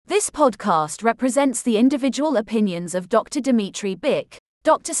This podcast represents the individual opinions of Dr. Dmitry Bick,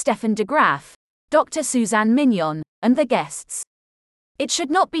 Dr. Stefan de Graaf, Dr. Suzanne Mignon, and the guests. It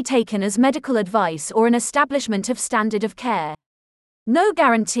should not be taken as medical advice or an establishment of standard of care. No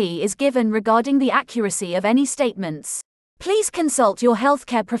guarantee is given regarding the accuracy of any statements. Please consult your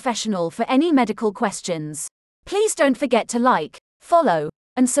healthcare professional for any medical questions. Please don't forget to like, follow,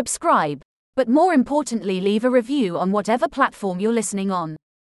 and subscribe, but more importantly, leave a review on whatever platform you're listening on.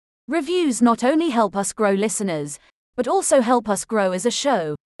 Reviews not only help us grow listeners, but also help us grow as a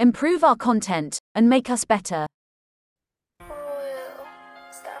show, improve our content, and make us better.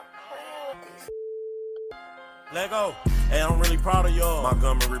 Let go. Hey, I'm really proud of y'all.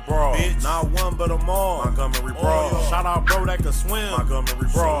 Montgomery Brawl. Bitch. Not one, but them all. Montgomery Brawl. Shout out bro that can swim. Montgomery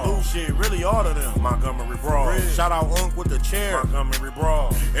Brawl. Salute shit, really all of them. Montgomery Brawl. Shout out Unk with the chair. Montgomery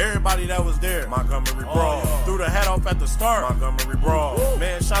Brawl. Everybody that was there. Montgomery Brawl. Threw the hat off at the start. Montgomery Brawl.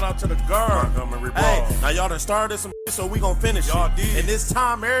 Man, shout out to the girl. Montgomery Brawl. Hey, now y'all done started some shit, so we gon' finish y'all it. Did. And this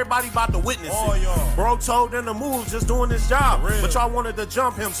time, everybody about to witness it. Y'all. Bro told them to move, just doing this job. But y'all wanted to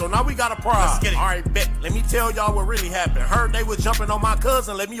jump him, so now we got a prize. Let's get it. All right, bet. Let me tell y'all what really happened. Heard they was jumping on my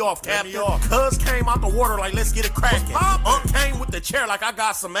cousin, let me off, Captain. Cuz came out the water like, let's get it cracking. Came with the chair like I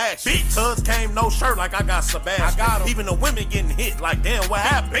got some action. Cuz came no shirt like I got Sebastian. I got him. Even the women getting hit like, damn, what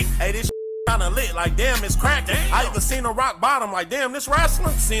happened? Hey, this kinda lit like, damn, it's cracking. I even seen a rock bottom like, damn, this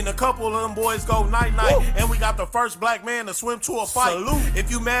wrestling. Seen a couple of them boys go night-night. And we got the first black man to swim to a fight. Salute.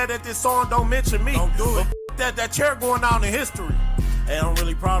 If you mad at this song, don't mention me. Don't do it. That chair going down in history. Hey, I'm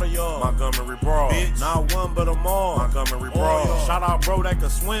really proud of y'all. Montgomery Brawl. Bitch. Not one, but them all. Montgomery Brawl. Shout out bro that can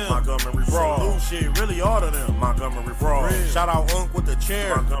swim. Montgomery Brawl. Salute shit, really all of them. Montgomery Brawl. Shout out Unk with the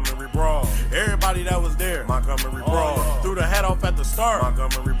chair. Montgomery Brawl. Everybody that was there. Montgomery Brawl. Threw the hat off at the start.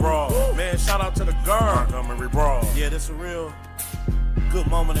 Montgomery Brawl. Man, shout out to the girl. Montgomery Brawl. Yeah, this a real good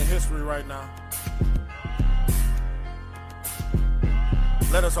moment in history right now.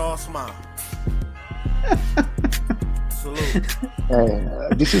 Let us all smile. Salute. Hey,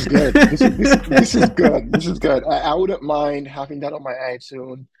 this is good. This is good. This is good. I wouldn't mind having that on my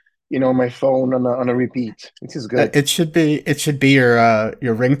iTunes, my phone on a repeat. This is good. It should be your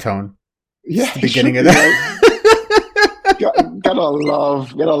ringtone. Yeah, it's the beginning of that.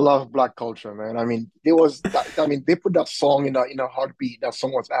 gotta love Black culture, man. I mean, they put that song in a heartbeat. That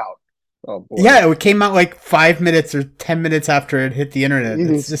song was out. Oh, boy. Yeah, it came out like 5 minutes or 10 minutes after it hit the internet.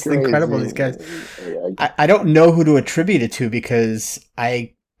 It's just crazy. Incredible, these guys. I don't know who to attribute it to because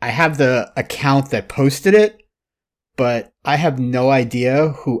I have the account that posted it, but I have no idea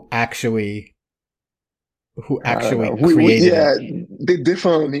who actually created it. They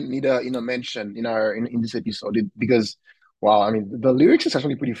definitely need a mention in this episode because wow, I mean the lyrics is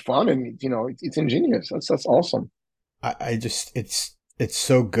actually pretty fun and it's ingenious. That's awesome. It's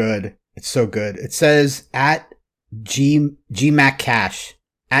so good. It's so good. It says at GMAC Cash.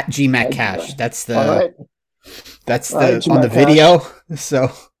 At GMAC Cash. That's the on the video.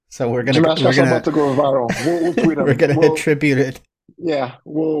 So we're gonna about to go viral. We'll tweet them. We're gonna attribute it. Yeah,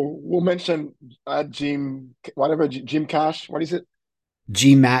 we'll mention at Jim Cash. What is it?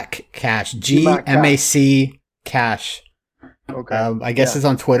 GMAC Cash. GMAC Cash. Okay. I guess it's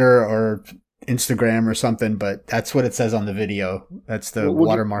on Twitter or Instagram or something, but that's what it says on the video. That's the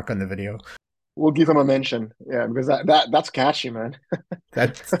watermark on the video. We'll give them a mention, yeah, because that's catchy, man.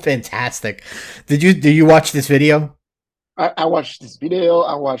 That's fantastic. Did you watch this video? I watched this video.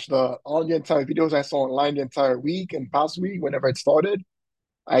 I watched all the entire videos I saw online the entire week and past week whenever it started.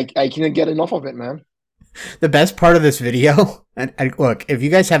 I couldn't get enough of it, man. The best part of this video, and look, if you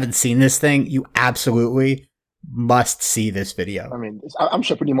guys haven't seen this thing, you absolutely must see this video. I mean, I'm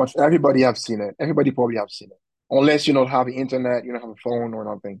sure pretty much everybody have seen it. Everybody probably have seen it, unless you don't have the internet, you don't have a phone or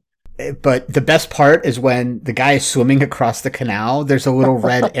nothing. But the best part is when the guy is swimming across the canal. There's a little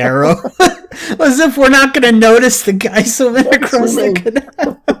red arrow, as if we're not going to notice the guy swimming across the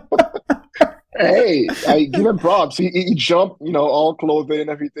canal. Hey, I give him props. He jumped, all clothed and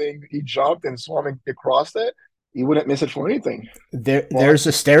everything. He jumped and swam across it. He wouldn't miss it for anything. There's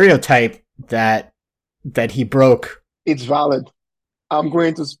a stereotype that he broke. It's valid. I'm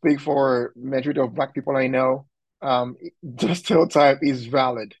going to speak for majority of Black people I know. The stereotype is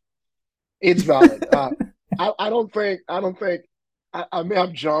valid. It's valid. I don't think I may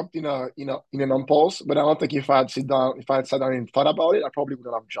have jumped in an impulse, but I don't think if I had sat down and thought about it, I probably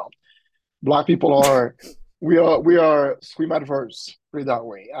wouldn't have jumped. Black people we are swim adverse, put it that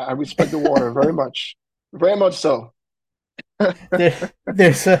way. I respect the water very much so.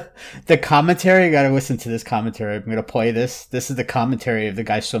 There's the commentary. You got to listen to this commentary. I'm gonna play this. This is the commentary of the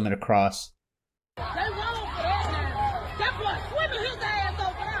guy swimming across. They wrong for that now. That boy swimming his ass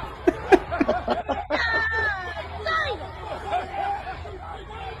over there.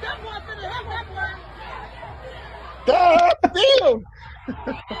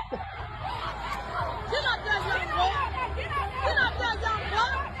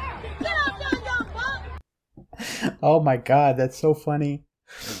 Oh my God, that's so funny.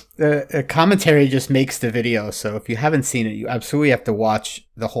 The commentary just makes the video, so if you haven't seen it, you absolutely have to watch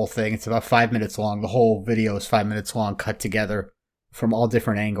the whole thing. It's about 5 minutes long. The whole video is 5 minutes long, cut together from all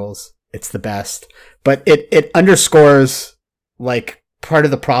different angles. It's the best. But it underscores, like, part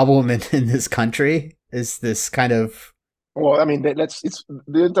of the problem in this country is this kind of... Well, I mean, the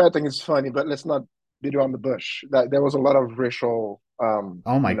entire thing is funny, but let's not beat around the bush. That there was a lot of racial,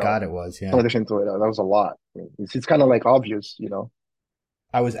 oh my God, it was, yeah. connotation to it. That was a lot. I mean, it's kind of like obvious, you know.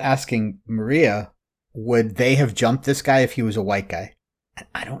 I was asking Maria, would they have jumped this guy if he was a white guy?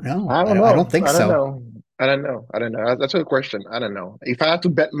 I don't know. I don't know. I don't think so. I don't know. That's a good question. I don't know. If I had to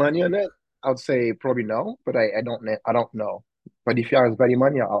bet money on it, I would say probably no, but I don't know. But if I was betting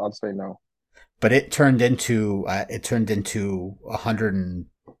money, I'd say no. But it turned into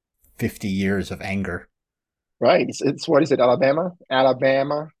 150 years of anger. Right. It's what is it? Alabama,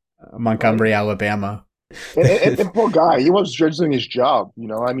 Montgomery, right? Alabama. And poor guy, he was just doing his job. You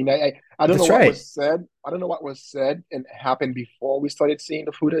know, I mean, I don't know That's what right. was said. I don't know what was said and happened before we started seeing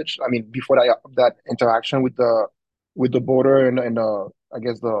the footage. I mean, before that interaction with the border and I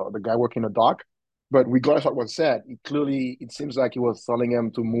guess the guy working the dock. But regardless of what was said, it seems like he was telling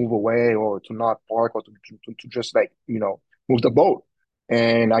him to move away or to not park or to just like, you know, move the boat.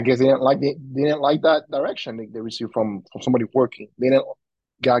 And I guess they didn't like that direction they received from somebody working.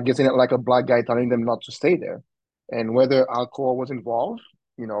 I guess they didn't like a black guy telling them not to stay there. And whether alcohol was involved,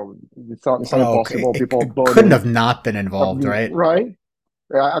 you know, it's not impossible. People it couldn't have not been involved, right? Right.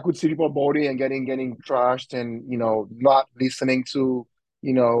 I could see people boating and getting trashed and, you know, not listening to,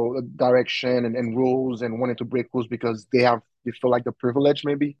 you know, direction and rules and wanting to break rules because they feel like the privilege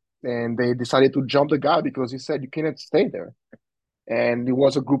maybe. And they decided to jump the guy because he said you cannot stay there. And it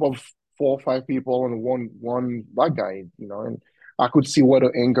was a group of 4 or 5 people and one black guy, you know, and I could see where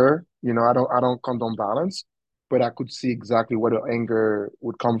the anger, you know, I don't condone violence, but I could see exactly where the anger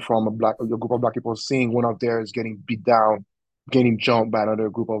would come from a group of black people seeing one of theirs getting beat down, getting jumped by another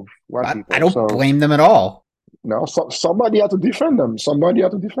group of white people. I don't blame them at all. No, somebody had to defend them. Somebody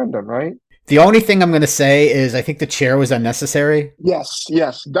had to defend them, right? The only thing I'm going to say is I think the chair was unnecessary. Yes.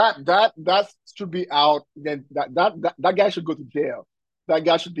 That should be out. Then that guy should go to jail. That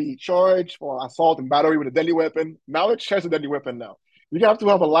guy should be charged for assault and battery with a deadly weapon. Now the chair's a deadly weapon now. You have to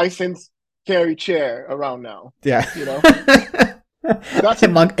have a license carry chair around now. Yeah. You know?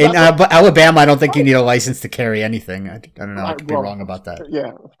 In Alabama, I don't think you need a license to carry anything. I don't know. I could be wrong about that.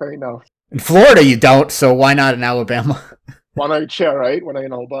 Yeah, fair enough. In Florida, you don't, so why not in Alabama? Why not a chair, right? Why not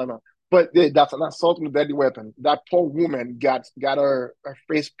in Alabama? But that's an assault with a deadly weapon. That poor woman got her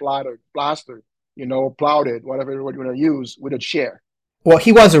face plastered, you know, plowed, whatever word you want to use, with a chair. Well,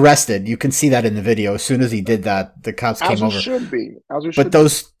 he was arrested. You can see that in the video. As soon as he did that, the cops came over. But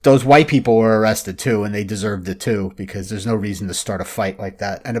those white people were arrested too, and they deserved it too, because there's no reason to start a fight like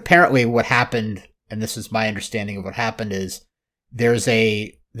that. And apparently what happened, and this is my understanding of what happened, is there's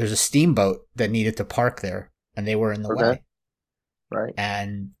a steamboat that needed to park there, and they were in the way. Right.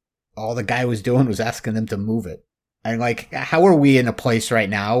 And all the guy was doing was asking them to move it. And like, how are we in a place right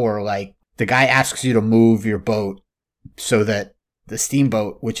now where like the guy asks you to move your boat so that the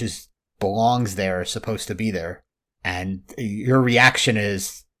steamboat, which belongs there, is supposed to be there, and your reaction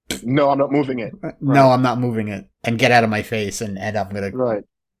is, "No, I'm not moving it." No, I'm not moving it, and get out of my face, and I'm gonna. Right.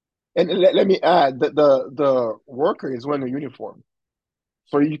 And let me add that the worker is wearing a uniform,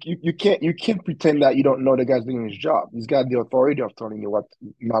 so you can't pretend that you don't know the guy's doing his job. He's got the authority of telling you what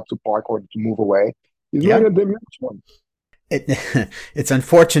not to park or to move away. He's wearing a damn uniform. It's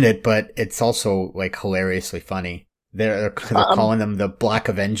unfortunate, but it's also like hilariously funny. They're calling them the Black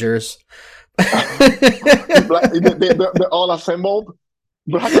Avengers. They're all assembled.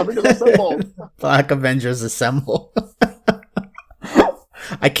 Black Avengers assembled. Black Avengers assemble.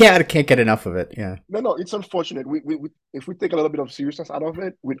 I can't get enough of it. Yeah. No, it's unfortunate. We if we take a little bit of seriousness out of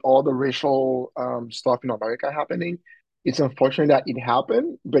it, with all the racial stuff in America happening, it's unfortunate that it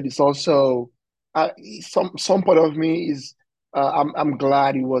happened. But it's also some part of me is I'm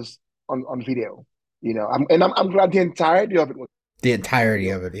glad it was on video. You know, I'm glad the entirety of it was. The entirety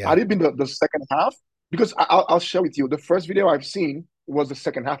of it, yeah. Had it been the second half, because I'll share with you, the first video I've seen was the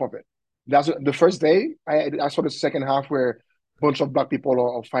second half of it. That's the first day I saw the second half where a bunch of black people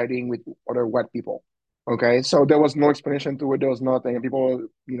are fighting with other white people. Okay, so there was no explanation to it. There was nothing, and people,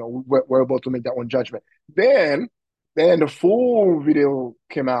 you know, were able to make that one judgment. Then the full video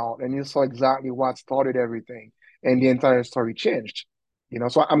came out, and you saw exactly what started everything, and the entire story changed. You know,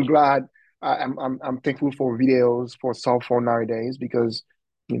 so I'm glad. I'm thankful for videos, for cell phone nowadays, because,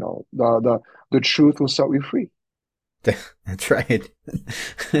 you know, the truth will set you free. That's right.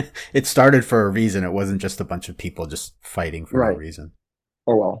 It started for a reason. It wasn't just a bunch of people just fighting for no reason.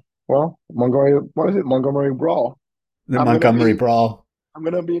 Oh well. Well, Montgomery Brawl. The Montgomery Brawl. I'm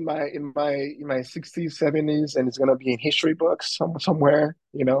gonna be in my 60s, 70s, and it's gonna be in history books somewhere.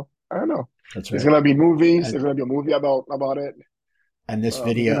 I don't know. That's right. There's gonna be movies. There's gonna be a movie about it. And this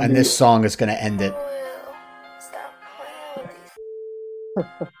video and this song is gonna end it.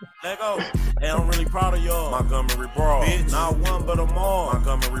 Let go. Hey, I'm really proud of y'all. Montgomery Brawl. Bitch, not one but them all.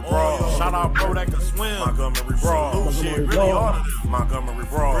 Montgomery Brawl. Shout out bro that can swim. Montgomery Brawl. Shit, really all of them. Montgomery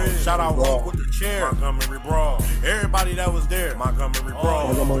Brawl. Shout out Hulk with the chair. Montgomery Brawl. Everybody that was there. Montgomery Brawl.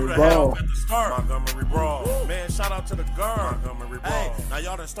 Montgomery Brawl. At the start. Montgomery Brawl. Man, shout out to the girl. Montgomery Brawl. Hey, now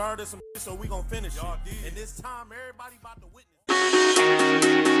y'all done started some shit, so we gonna finish y'all. And this time, everybody about to witness.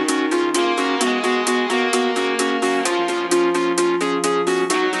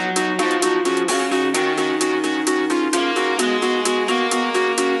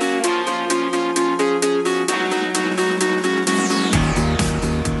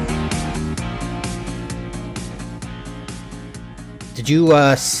 Did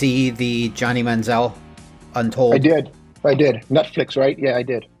you see the Johnny Manziel Untold? I did. Netflix, right? Yeah, I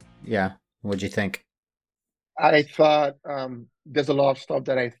did. Yeah. What'd you think? I thought there's a lot of stuff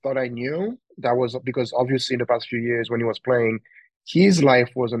that I thought I knew. That was because obviously in the past few years when he was playing, his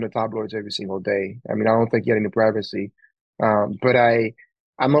life was on the tabloids every single day. I mean, I don't think he had any privacy. But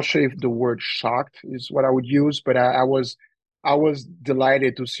I'm not sure if the word shocked is what I would use, but I was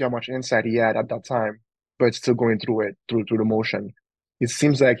delighted to see how much insight he had at that time, but still going through it, through the motion. It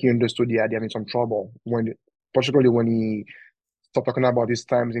seems like he understood he had having some trouble particularly when he started talking about his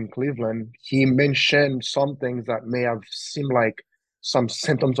times in Cleveland. He mentioned some things that may have seemed like some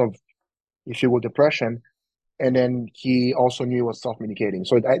symptoms of, if you will, depression. And then he also knew he was self-medicating.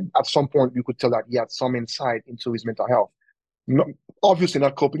 So at some point, you could tell that he had some insight into his mental health. Obviously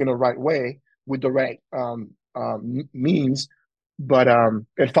not coping in the right way with the right means. But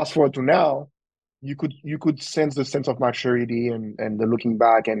and fast forward to now, you could sense the sense of maturity and the looking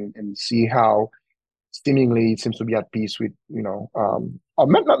back and see how seemingly it seems to be at peace with, or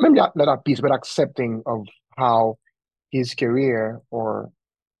maybe not at peace, but accepting of how his career or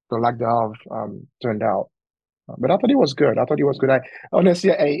the lack thereof turned out. But I thought he was good. I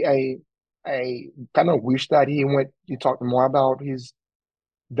honestly, I kind of wish that he talked more about his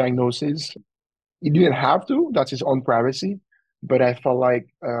diagnosis. He didn't have to. That's his own privacy. But I felt like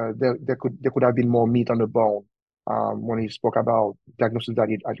there could have been more meat on the bone when he spoke about diagnosis that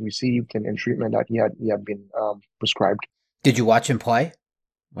he had received and treatment that he had been prescribed. Did you watch him play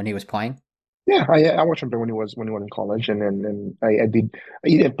when he was playing? Yeah, I watched him play when he was in college, and I did.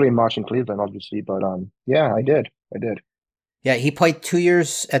 He didn't play much in Cleveland, obviously, but yeah, I did. Yeah, he played 2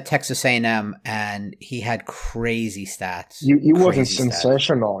 years at Texas A&M, and he had crazy stats. He wasn't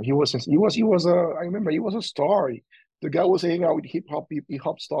sensational. He was. I remember he was a star. The guy was hanging out with hip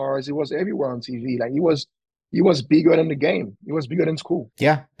hop stars. He was everywhere on TV. Like he was bigger than the game. He was bigger than school.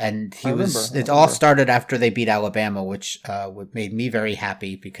 Yeah, and it all started after they beat Alabama, which made me very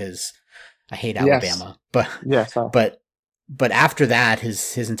happy because I hate Alabama. Yes. But after that,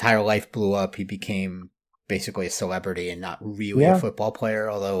 his entire life blew up. He became basically a celebrity and not really a football player,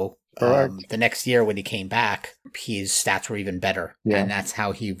 although the next year when he came back, his stats were even better. Yeah. And that's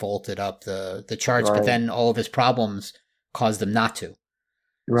how he vaulted up the charts. Right. But then all of his problems caused him not to.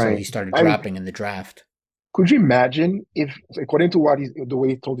 Right. So he started dropping in the draft. Could you imagine if, according to the way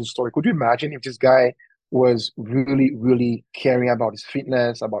he told his story, could you imagine if this guy was really, really caring about his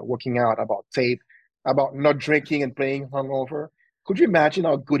fitness, about working out, about tape, about not drinking and playing hungover? Could you imagine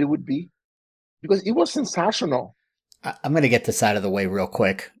how good it would be? Because it was sensational. I'm going to get this out of the way real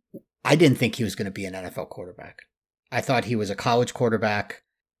quick. I didn't think he was going to be an NFL quarterback. I thought he was a college quarterback,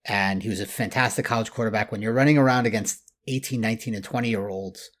 and he was a fantastic college quarterback. When you're running around against 18, 19, and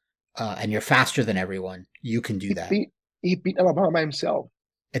 20-year-olds, and you're faster than everyone, you can do that. He beat Alabama by himself.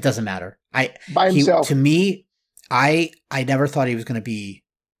 It doesn't matter. By himself. To me, I never thought he was going to be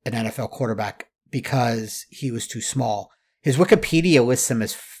an NFL quarterback because he was too small. His Wikipedia lists him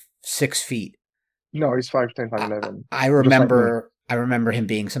as 6 feet. No, he's 5'10", 5'11". I remember him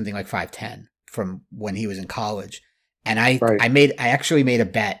being something like 5'10" from when he was in college. And I actually made a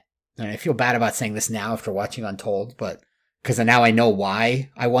bet, and I feel bad about saying this now after watching Untold, but because now I know why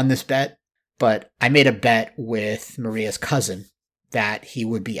I won this bet. But I made a bet with Maria's cousin that he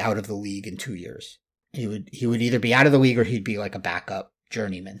would be out of the league in 2 years. He would either be out of the league or he'd be like a backup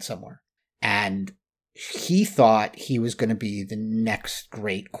journeyman somewhere. And he thought he was going to be the next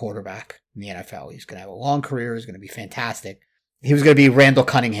great quarterback in the NFL. He's going to have a long career. He's going to be fantastic. He was going to be Randall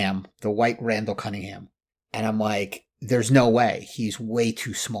Cunningham, the white Randall Cunningham. And I'm like, there's no way. He's way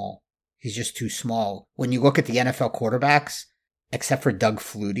too small. He's just too small. When you look at the NFL quarterbacks, except for Doug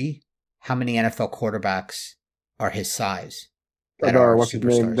Flutie, how many NFL quarterbacks are his size that are What's his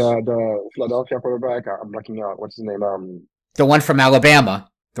name? superstars? The Philadelphia quarterback. I'm blocking out. What's his name? The one from Alabama.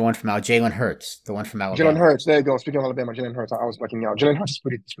 The one from Jalen Hurts. The one from Alabama. Jalen Hurts. There you go. Speaking of Alabama, Jalen Hurts. I was blocking out. Jalen Hurts is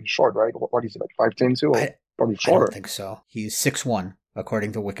pretty short, right? What is it, like 5'10" too? Or probably shorter. I don't think so. He's 6'1",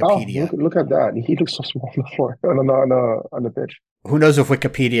 according to Wikipedia. Oh, look at that. He looks so small on the floor, on the pitch. Who knows with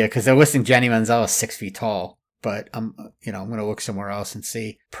Wikipedia, because they're listing Johnny Manziel as 6 feet tall. But I'm going to look somewhere else and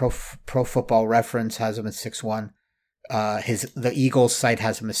see. Pro Football Reference has him at 6'1". The Eagles site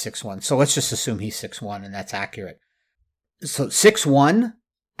has him at 6'1". So let's just assume he's 6'1", and that's accurate. So 6'1"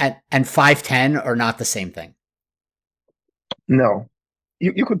 and 5'10" are not the same thing. No,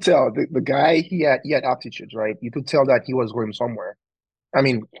 you could tell the guy he had aptitudes, right? You could tell that he was going somewhere. I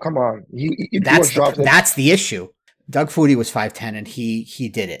mean, come on, that's the issue. Doug Flutie was 5'10" and he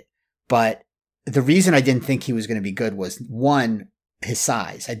did it. But the reason I didn't think he was going to be good was, one, his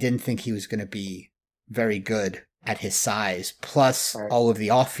size. I didn't think he was going to be very good at his size, plus all of the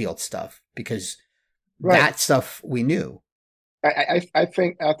off-field stuff, because that stuff we knew. I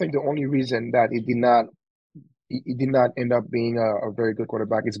think the only reason that he did not end up being a very good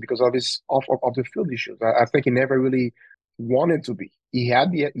quarterback is because of his off the field issues. I think he never really wanted to be. He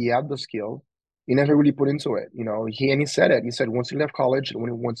had the skill. He never really put into it. He said it. He said once he left college,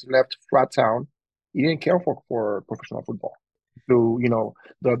 once he left frat town, he didn't care for professional football. Through the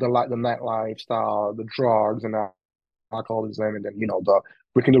nightlife style, the drugs and alcoholism, and then the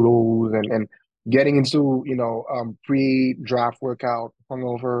breaking the rules and getting into pre-draft workout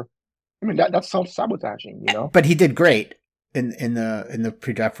hungover. I mean that's self-sabotaging, But he did great in the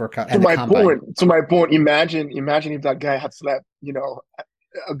pre-draft workout. To my point, imagine if that guy had slept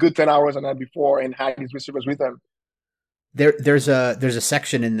a good 10 hours the night before and had his receivers with him. There's a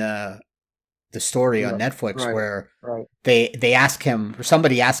section in the story on Netflix where they ask him, or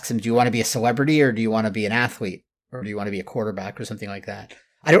somebody asks him, do you want to be a celebrity or do you want to be an athlete or do you want to be a quarterback or something like that?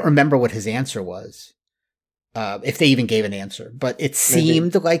 I don't remember what his answer was, if they even gave an answer, but it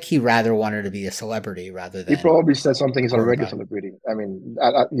seemed like he rather wanted to be a celebrity rather than. He probably said something he's a regular celebrity. I mean,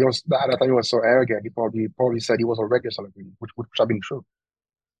 I thought he was so arrogant. He probably said he was a regular celebrity, which have been true.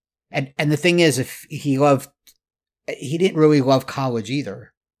 And the thing is, if he didn't really love college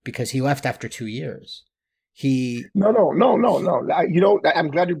either, because he left after 2 years. No. I'm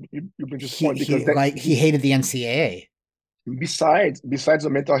glad you bring this point, because he hated the NCAA. Besides the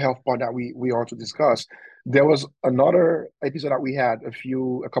mental health part that we are to discuss, there was another episode that we had a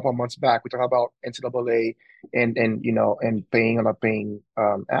couple of months back. We talked about NCAA and paying or not paying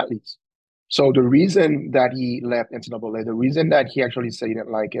athletes. So the reason that he left NCAA, the reason that he actually said he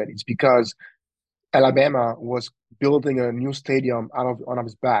didn't like it, is because Alabama was building a new stadium out of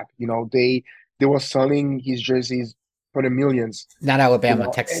his back. They were selling his jerseys for the millions. Not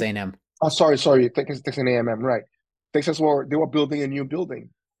Alabama, Texas A&M. Sorry, Texas A&M, right? They were building a new building,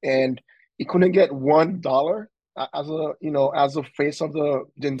 and he couldn't get $1 as a face of the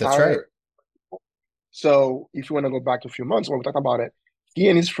entire. That's right. So if you want to go back to a few months when we talked about it, he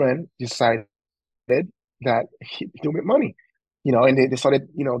and his friend decided that he'll make money, and they started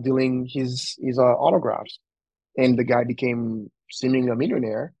dealing his autographs, and the guy became seemingly a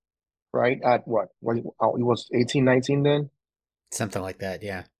millionaire, right? At what he was 18, 19 then, something like that,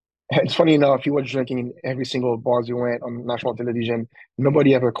 yeah. And funny enough, he was drinking in every single bars he went on national television.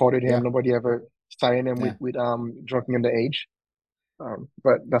 Nobody ever caught him. Yeah. Nobody ever cited him with drinking underage.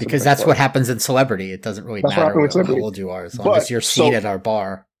 But that's what happens in celebrity. It doesn't really matter how old you are, as long as you're seen at our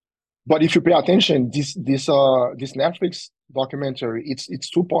bar. But if you pay attention, this Netflix documentary, it's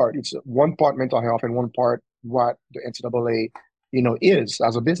two part. It's one part mental health and one part what the NCAA is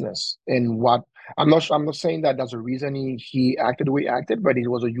as a business, and what I'm not saying that that's the reason he acted the way he acted, but it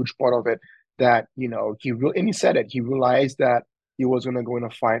was a huge part of it that he said it. He realized that he was going to go in a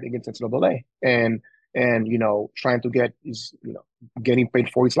fight against NCAA and trying to get his getting paid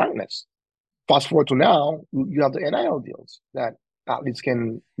for his likeness. Fast forward to now, you have the NIL deals that athletes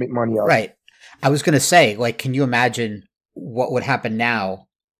can make money out. Right. I was going to say, can you imagine what would happen now?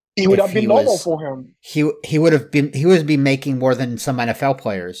 It would have been normal for him. He would be making more than some NFL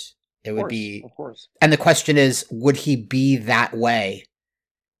players. It would be, of course. And the question is, would he be that way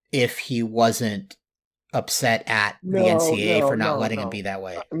if he wasn't upset at the NCAA for not letting him be that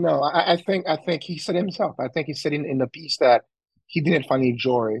way? No, I think he said himself. I think he said in the piece that he didn't find any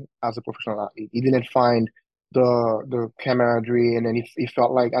joy as a professional athlete. He didn't find the camaraderie, and then he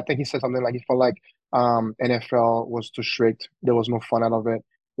felt like, I think he said something like he felt like NFL was too strict. There was no fun out of it.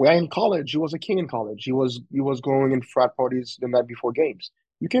 Where in college, he was a king in college. He was going in frat parties the night before games.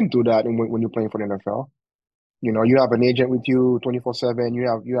 You can't do that when you're playing for the NFL. You have an agent with you 24/7.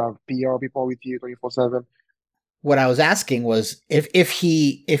 You have PR people with you 24/7. What I was asking was if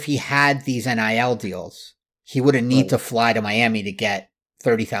he had these NIL deals, he wouldn't need to fly to Miami to get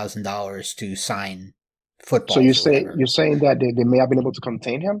 $30,000 to sign footballs. So you're saying that they may have been able to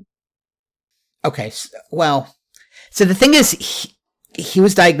contain him? Okay, well, so the thing is, he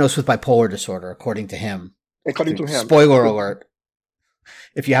was diagnosed with bipolar disorder, according to him. According to him. Spoiler alert.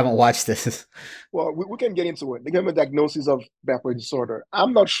 If you haven't watched this. Well, we can get into it. They gave him a diagnosis of bipolar disorder.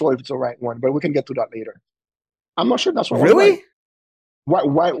 I'm not sure if it's the right one, but we can get to that later. I'm not sure that's what really.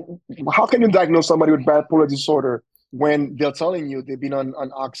 Why? How can you diagnose somebody with bipolar disorder when they're telling you they've been on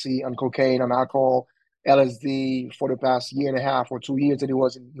oxy, on cocaine, on alcohol, LSD for the past year and a half or 2 years, and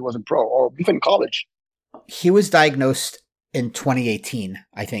he wasn't pro, or even college? He was diagnosed in 2018,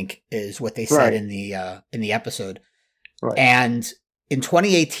 I think, is what they said in the episode. Right. And in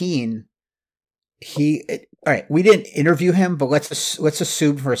 2018, all right, we didn't interview him, but let's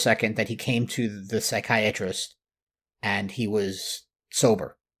assume for a second that he came to the psychiatrist and he was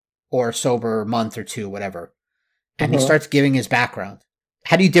sober, or sober a month or two, whatever. And he starts giving his background.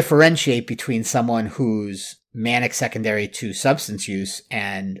 How do you differentiate between someone who's manic secondary to substance use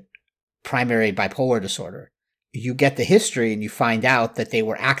and primary bipolar disorder? You get the history and you find out that they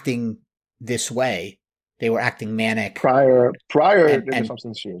were acting this way. They were acting manic prior to the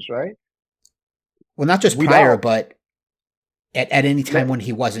substance use, right? Well, not just prior, but at any time when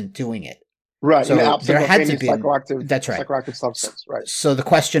he wasn't doing it. Right. So there had to be psychoactive substance, right? So the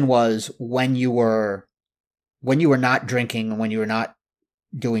question was, when you were not drinking and when you were not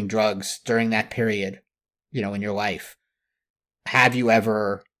doing drugs during that period, in your life, have you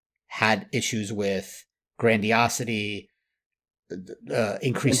ever had issues with grandiosity,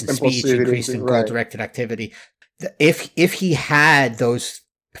 increase in speech, increase in goal-directed activity? If he had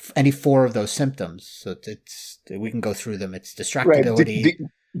any four of those symptoms, so we can go through them. It's distractibility,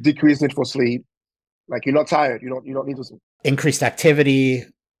 decreased need for sleep, like you're not tired, you don't need to sleep. Increased activity,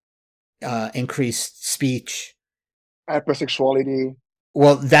 increased speech, hypersexuality.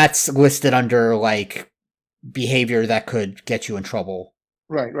 Well, that's listed under like behavior that could get you in trouble.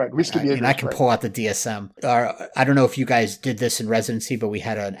 Right. Risky behavior. And I can pull out the DSM. I don't know if you guys did this in residency, but we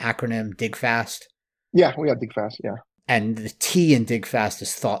had an acronym, DIGFAST. Yeah, we had DIGFAST, yeah. And the T in DIGFAST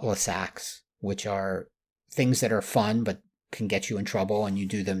is thoughtless acts, which are things that are fun but can get you in trouble, and you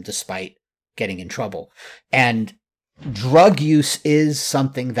do them despite getting in trouble. And drug use is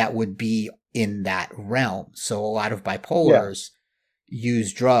something that would be in that realm. So a lot of bipolars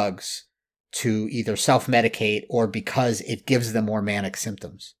use drugs to either self-medicate or because it gives them more manic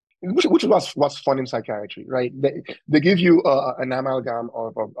symptoms. Which is what's fun in psychiatry, right? They give you an amalgam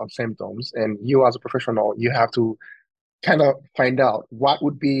of symptoms, and you as a professional, you have to kind of find out what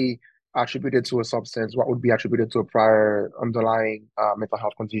would be attributed to a substance, what would be attributed to a prior underlying mental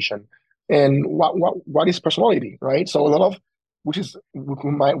health condition, and what is personality, right? So a lot of,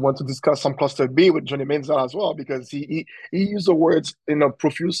 we might want to discuss some cluster B with Johnny Manziel as well, because he used the words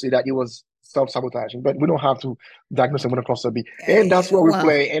profusely that he was self-sabotaging, but we don't have to diagnose him with a cluster B, and that's what we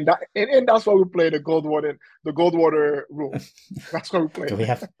play, and that's why we play the Goldwater rule. That's what we play. Do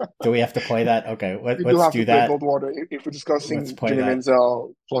we have to play that? Okay, let's do that. Goldwater if we're discussing Johnny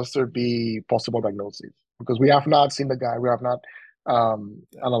Manziel cluster B possible diagnosis, because we have not seen the guy, we have not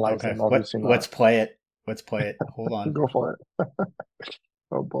analyzed him. Let's play it. Hold on. Go for it.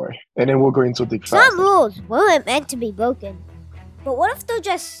 Oh boy, and then we'll go into DIGFAST. Some rules weren't meant to be broken, but what if they're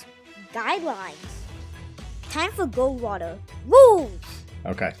just guidelines? Time for Goldwater rules.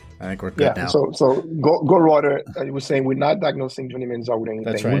 Okay, I think we're good now. So Goldwater, I was saying we're not diagnosing Johnny Manziel with anything.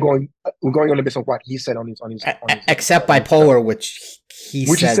 That's right. We're going on the basis of what he said on his except bipolar, which he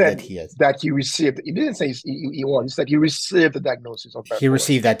said that he is. That he received. He didn't say he was. He said he received the diagnosis of bipolar. He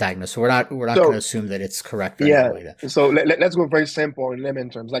received that diagnosis. So we're not going to assume that it's correct. Or anything like that. So let's go very simple in layman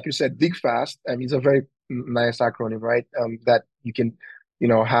terms. Like you said, DIGFAST. It's a very nice acronym, right? That you can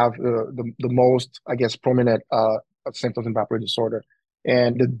have the most, I guess, prominent symptoms in bipolar disorder.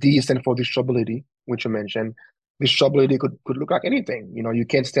 And the D stands for distractibility, which you mentioned. Distractibility could look like anything. You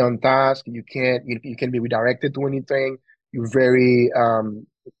can't stay on task. You can be redirected to anything. You're very,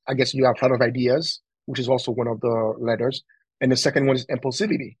 I guess you have a lot of ideas, which is also one of the letters. And the second one is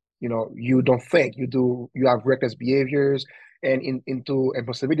impulsivity. You don't think. You have reckless behaviors. And into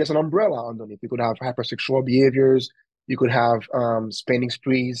impulsivity, there's an umbrella underneath. You could have hypersexual behaviors. You could have spending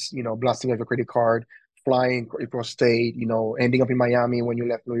sprees, blasting out your credit card, flying across state, ending up in Miami when you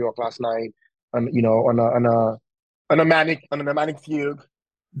left New York last night, on a manic fugue,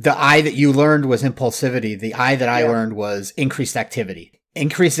 The I that you learned was impulsivity. The I that I learned was increased activity.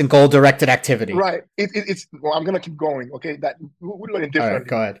 Increase in goal-directed activity. Right. It's well, I'm gonna keep going. Okay, that we learn it differently. All right,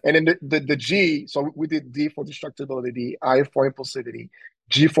 go ahead. And then the G. So we did D for destructibility, I for impulsivity,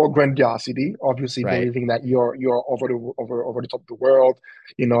 G for grandiosity. Obviously, believing that you're over the top of the world.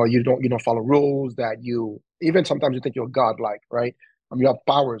 You know, you don't follow rules. That you even sometimes you think you're godlike, right? You have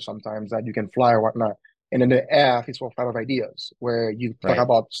powers sometimes that you can fly or whatnot. And then the F is for fight of ideas, where you talk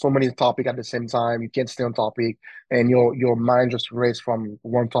about so many topics at the same time. You can't stay on topic, and your mind just races from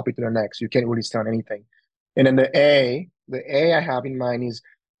one topic to the next. You can't really stay on anything. And then the A I have in mind is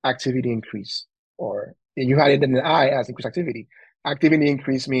activity increase, or you had it in the I as increased activity. Activity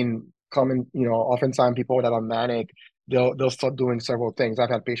increase mean common, oftentimes people that are manic, they'll start doing several things. I've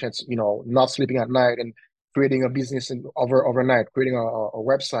had patients, not sleeping at night and creating a business overnight, creating a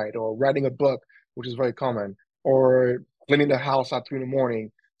website or writing a book, which is very common, or cleaning the house at 3 in the morning,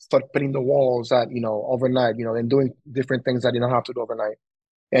 start painting the walls at, overnight, and doing different things that you don't have to do overnight.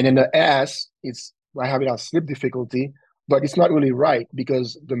 And in the S, it's I have it as sleep difficulty, but it's not really right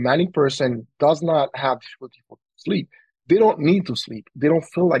because the manic person does not have difficulty for sleep. They don't need to sleep. They don't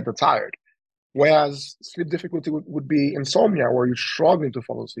feel like they're tired. Whereas sleep difficulty would be insomnia, where you're struggling to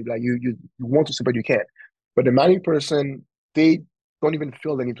fall asleep. Like you want to sleep, but you can't. But the manic person, they don't even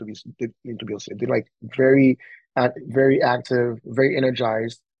feel they need to be asleep. They're like very active, very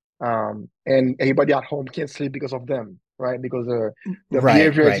energized. And everybody at home can't sleep because of them, right? Because their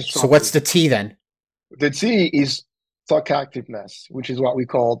behavior is disrupted. So what's the T then? The T is talk activeness, which is what we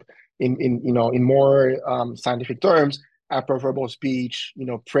called in more scientific terms, hyperverbal speech,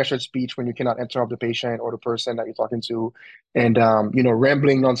 pressured speech when you cannot interrupt the patient or the person that you're talking to, and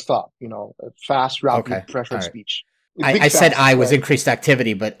rambling nonstop, fast, rapid, pressured speech. I said I was increased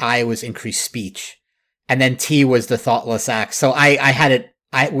activity, but I was increased speech, and then T was the thoughtless acts. So I had it.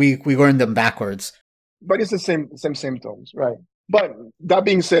 We learned them backwards. But it's the same symptoms, right? But that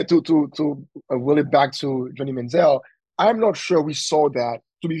being said, to will it back to Johnny Manziel, I'm not sure we saw that.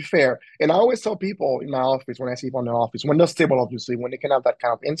 To be fair, and I always tell people in my office when I see people in the office, when they're stable, obviously, when they can have that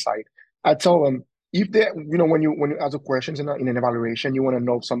kind of insight, I tell them if they, when you ask questions in an evaluation, you want to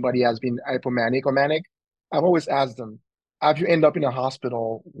know if somebody has been hypomanic or manic. I've always asked them, have you end up in a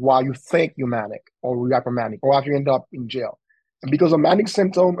hospital while you think you're manic or you're hypomanic, or have you end up in jail? And because a manic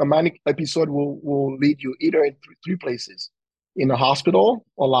episode will lead you either in three places: in a hospital,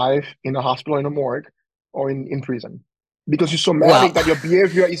 alive, in a hospital, in a morgue, or in prison. Because you're so manic that your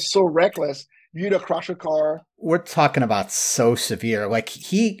behavior is so reckless, you either crash a car. We're talking about so severe. Like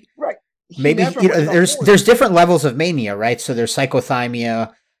there's different levels of mania, right? So there's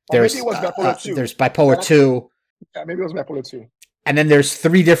cyclothymia. There's bipolar 2. Yeah, maybe it was bipolar 2. And then there's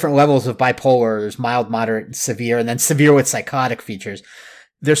 3 different levels of bipolar. There's mild, moderate, and severe, and then severe with psychotic features.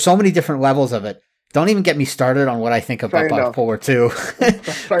 There's so many different levels of it. Don't even get me started on what I think about bipolar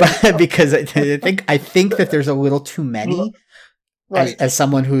 2, because I think that there's a little too many. As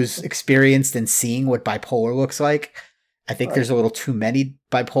someone who's experienced in seeing what bipolar looks like, I think there's a little too many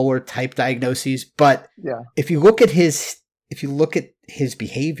bipolar type diagnoses. But if you look at his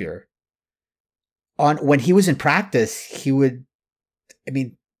behavior when he was in practice, he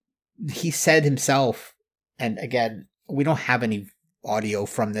said himself, and again, we don't have any audio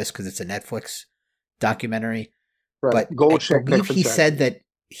from this because it's a Netflix documentary, but I believe he said that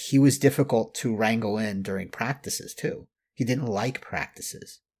he was difficult to wrangle in during practices too. He didn't like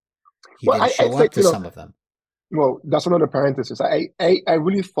practices. He didn't show up to some of them. Well, that's another parenthesis. I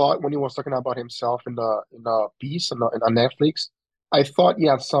really thought when he was talking about himself in the piece on Netflix, I thought he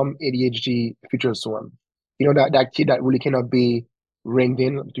had some ADHD features to him. That kid that really cannot be reined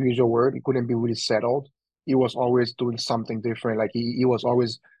in, to use your word. He couldn't be really settled. He was always doing something different. Like he was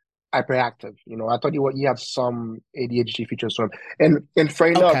always hyperactive. I thought he had some ADHD features to him. And fair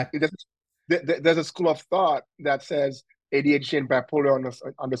enough, there's a school of thought that says ADHD and bipolar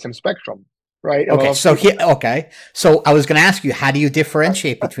on the same spectrum, right? So I was going to ask you, how do you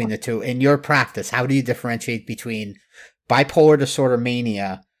differentiate between the two in your practice? How do you differentiate between bipolar disorder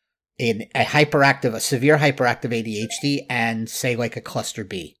mania in a severe hyperactive ADHD and say like a cluster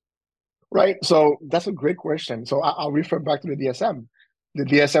B? Right. So that's a great question. So I'll refer back to the DSM. The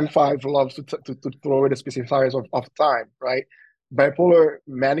DSM-5 loves to throw in the specifiers of time, right? Bipolar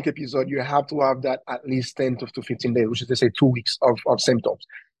manic episode, you have to have that at least 10 to 15 days, which is, they say, 2 weeks of symptoms.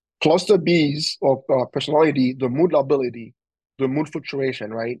 Cluster B's of personality, the mood lability, the mood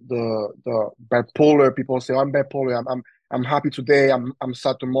fluctuation, right? The bipolar, people say, I'm bipolar, I'm happy today, I'm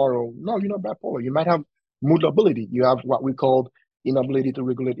sad tomorrow. No, you're not bipolar. You might have mood lability. You have what we call inability to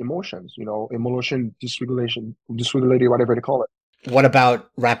regulate emotions, emotion dysregulation, whatever they call it. What about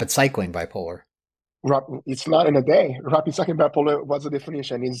rapid cycling bipolar? It's not in a day. Rapid cycling bipolar, what's the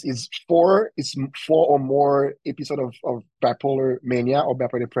definition? Is four or more episodes of bipolar mania or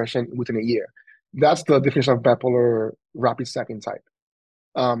bipolar depression within a year. That's the definition of bipolar rapid cycling type.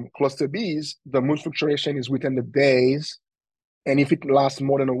 Cluster B's, the mood fluctuation is within the days, and if it lasts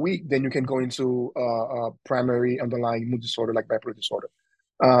more than a week, then you can go into a primary underlying mood disorder like bipolar disorder.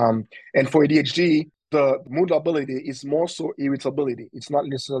 And for ADHD, the mood lability is more so irritability. It's not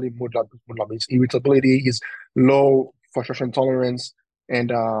necessarily mood lability. It's irritability, is low frustration tolerance,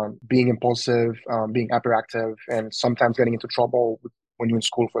 and being impulsive, being hyperactive, and sometimes getting into trouble when you're in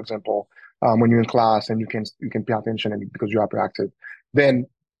school, for example, when you're in class and you can pay attention and because you're hyperactive. Then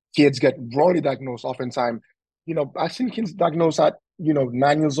kids get wrongly diagnosed oftentimes. I've seen kids diagnosed at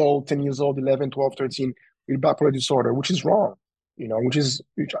 9 years old, 10 years old, 11, 12, 13 with bipolar disorder, which is wrong. Which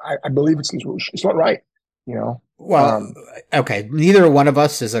I believe it's not right. Well, okay. Neither one of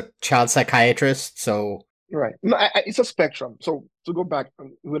us is a child psychiatrist, so right. No, it's a spectrum. So to go back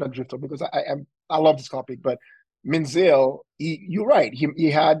with a drifter, because I love this topic, but Manziel, you're right. He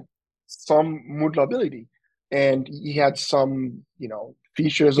had some mood lability, and he had some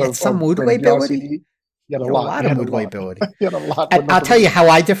features of some mood lability. He had a lot of mood lability. He had a lot. I'll tell you how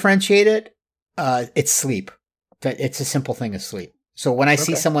I differentiate it. It's sleep. It's a simple thing as sleep. So when I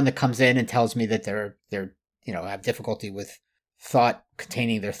see someone that comes in and tells me that they're have difficulty with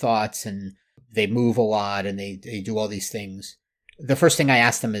containing their thoughts, and they move a lot and they do all these things, the first thing I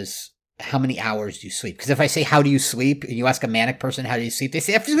ask them is, how many hours do you sleep? Because if I say, how do you sleep? And you ask a manic person, how do you sleep? They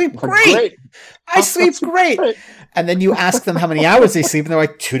say, I sleep great. I sleep great. And then you ask them how many hours they sleep, and they're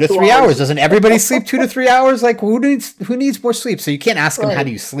like, 2 to 3 hours. Doesn't everybody sleep 2 to 3 hours? Like, who needs more sleep? So you can't ask them, how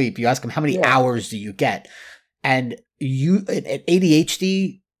do you sleep? You ask them, how many hours do you get? And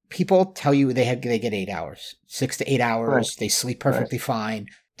ADHD people tell you they get 8 hours, 6 to 8 hours. Right. They sleep perfectly fine.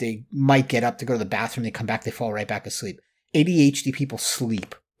 They might get up to go to the bathroom. They come back. They fall right back asleep. ADHD people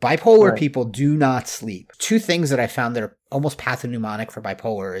sleep. Bipolar people do not sleep. Two things that I found that are almost pathognomonic for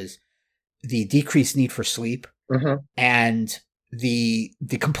bipolar is the decreased need for sleep and the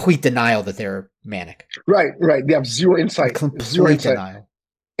complete denial that they're manic. Right. They have zero insight. Complete denial.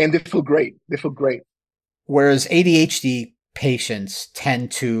 And they feel great. Whereas ADHD patients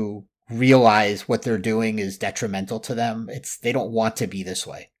tend to realize what they're doing is detrimental to them. They don't want to be this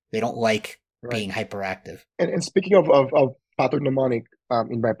way. They don't like being hyperactive. And speaking of pathognomonic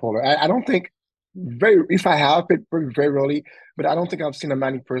in bipolar, I don't think if I have it very rarely, but I don't think I've seen a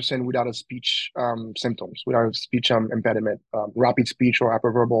manic person without a speech symptoms, without a speech impediment, rapid speech or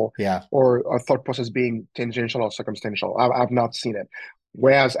hyperverbal, or a thought process being tangential or circumstantial. I've not seen it.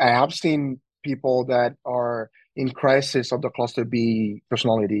 Whereas I have seen people that are in crisis of the cluster B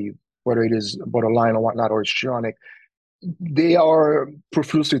personality, whether it is borderline or whatnot, or histrionic, they are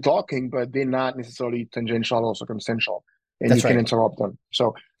profusely talking, but they're not necessarily tangential or circumstantial, and you can interrupt them.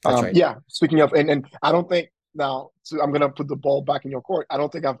 So, speaking of, and I don't think now, so I'm gonna put the ball back in your court. I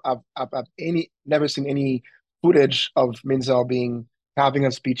don't think I've never seen any footage of Manziel having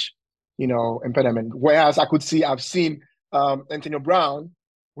a speech, impediment. Whereas I've seen Antonio Brown.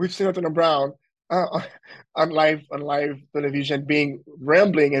 We've seen Antonio Brown on live television being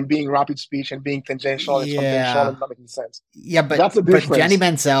rambling and being rapid speech and being tangential and circumstantial and not making sense. Yeah, but that's a difference. But Johnny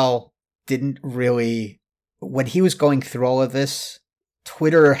Manziel didn't really, when he was going through all of this,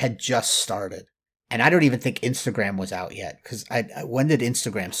 Twitter had just started, and I don't even think Instagram was out yet. Because when did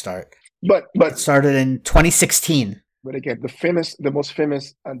Instagram start? But it started in 2016. But again, the most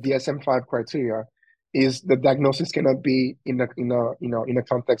famous DSM-5 criteria is the diagnosis cannot be in a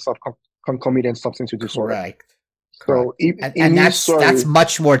context of concomitant substance use disorder. Correct. So that's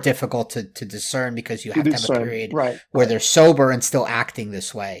much more difficult to discern, because you have to have a period where they're sober and still acting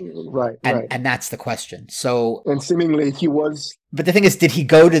this way. Right. And that's the question. So, and seemingly he was. But the thing is, did he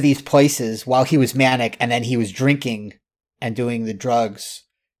go to these places while he was manic, and then he was drinking and doing the drugs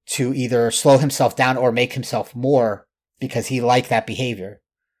to either slow himself down or make himself more because he liked that behavior?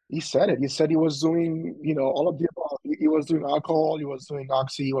 He said it. He said he was doing, all of the above. He was doing alcohol, he was doing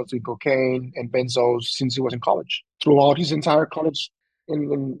oxy, he was doing cocaine and benzos since he was in college, throughout his entire college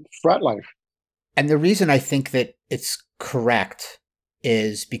in frat life. And the reason I think that it's correct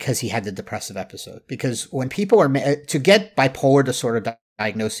is because he had the depressive episode. Because when people are, to get bipolar disorder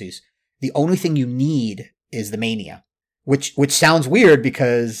diagnoses, the only thing you need is the mania. Which sounds weird,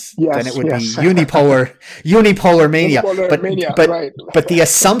 because then it would be unipolar mania. But the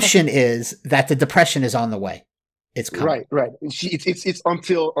assumption is that the depression is on the way. It's coming. Right. It's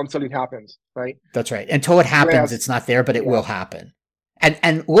until it happens, right? That's right. Until it happens, it's not there, but it will happen.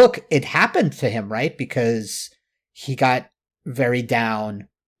 And look, it happened to him, right? Because he got very down.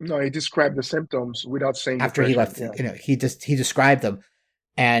 No, he described the symptoms without saying after depression. he left. He described them,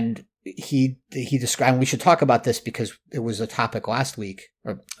 and he described. And we should talk about this because it was a topic last week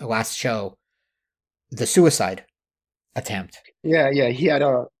or last show. The suicide attempt. Yeah, he had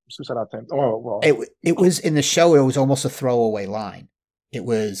a suicide attempt. Oh well, it was in the show. It was almost a throwaway line. It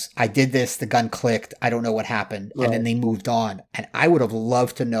was, I did this, the gun clicked, I don't know what happened, and then they moved on. And I would have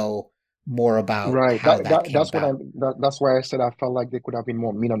loved to know more about how that came about. That's why I said I felt like there could have been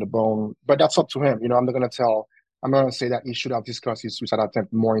more meat on the bone. But that's up to him. I'm not gonna say that he should have discussed his suicide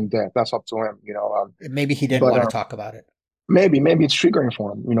attempt more in depth. That's up to him. Maybe he didn't want to talk about it. Maybe it's triggering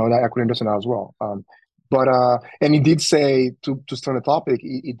for him. That I could understand that as well. And he did say to start the topic,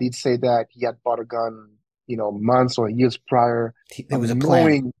 he did say that he had bought a gun, months or years prior. It was a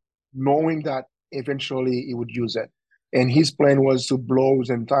plan. Knowing that eventually he would use it. And his plan was to blow his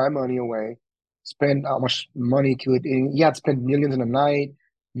entire money away, spend how much money he could. And he had spent millions in a night,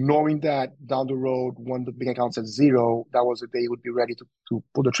 knowing that down the road, when the bank account said zero, that was the day he would be ready to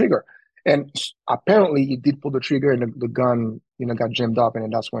pull the trigger. And apparently he did pull the trigger, and the gun, got jammed up. And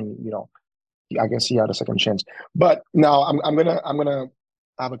then that's when, I guess he had a second chance. But now I'm gonna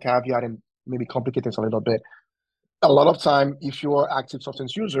have a caveat and maybe complicate this a little bit. A lot of time, if you're an active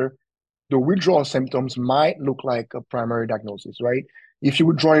substance user, the withdrawal symptoms might look like a primary diagnosis, right? If you're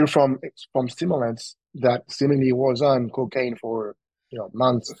withdrawing from stimulants that seemingly was on cocaine for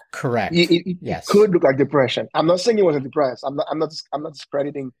months, correct? It could look like depression. I'm not saying he wasn't depressed. I'm not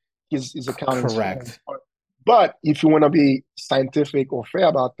discrediting his account. Correct. But if you want to be scientific or fair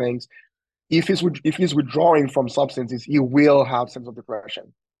about things, if he's withdrawing from substances, he will have symptoms of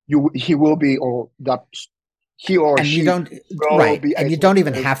depression. He will be, or that he or and she you don't right, and you don't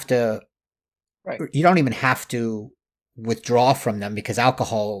even have to. Right. You don't even have to withdraw from them, because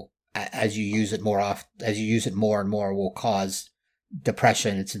alcohol, as you use it more and more, will cause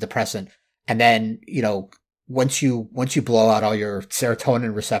depression. It's a depressant, and then once you blow out all your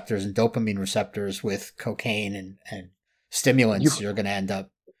serotonin receptors and dopamine receptors with cocaine and stimulants, you're going to end up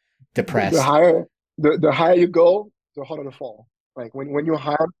depressed. The higher you go, the harder the fall. Like when you're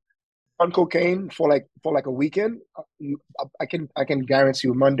high on cocaine for like a weekend, I can guarantee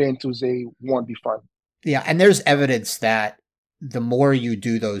you Monday and Tuesday won't be fun. Yeah, and there's evidence that the more you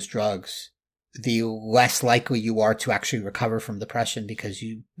do those drugs, the less likely you are to actually recover from depression, because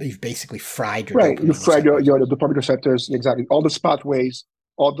you've basically fried your right. You fried your dopamine receptors, exactly. All the pathways,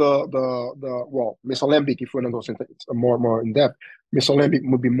 all the mesolimbic. If we're going to go more in depth, mesolimbic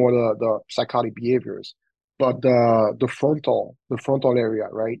would be more the psychotic behaviors. But the frontal area,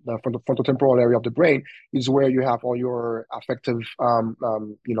 right? The frontal temporal area of the brain is where you have all your affective,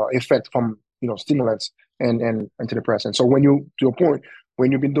 effect from stimulants and antidepressants. So to your point,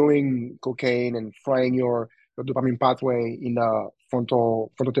 when you've been doing cocaine and frying your dopamine pathway in the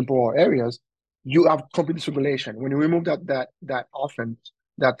frontal temporal areas, you have complete dysregulation. When you remove that often,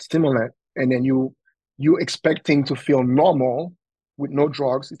 that stimulant, and then you expecting to feel normal with no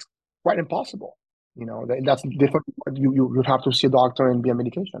drugs, it's quite impossible. That's different. You have to see a doctor and be on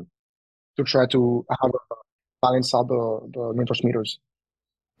medication to try to have balance out the neurotransmitters.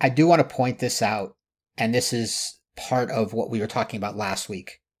 I do want to point this out, and this is part of what we were talking about last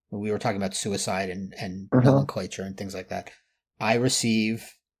week when we were talking about suicide and nomenclature and things like that. I received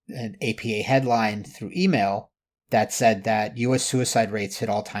an APA headline through email that said that U.S. suicide rates hit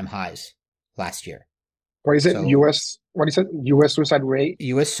all-time highs last year. What is it? U.S. What is it? U.S. suicide rate?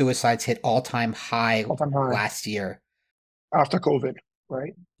 U.S. suicides hit all-time high last year. After COVID,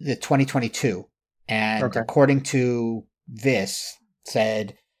 right? The 2022. And according to this,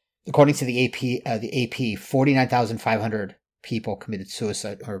 according to the AP, 49,500 people committed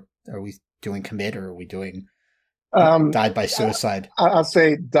suicide. Or are we doing commit, or are we doing died by suicide? I'll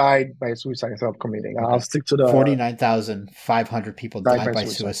say died by suicide instead of committing. Okay. I'll stick to the 49,500 people died by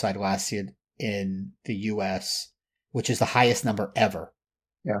suicide last year in the U.S., which is the highest number ever.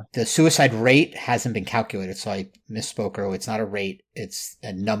 Yeah. The suicide rate hasn't been calculated, so I misspoke earlier. It's not a rate, it's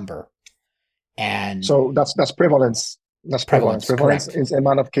a number. And so that's prevalence. That's prevalence. Prevalence correct. Is the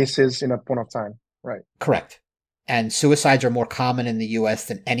amount of cases in a point of time. Right. Correct. And suicides are more common in the U.S.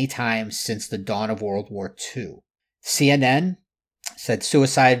 than any time since the dawn of World War II. CNN said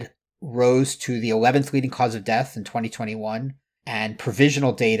suicide rose to the 11th leading cause of death in 2021, and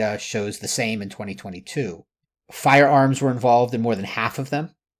provisional data shows the same in 2022. Firearms were involved in more than half of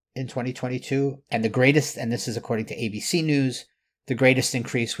them in 2022, and the greatest, and this is according to ABC News, the greatest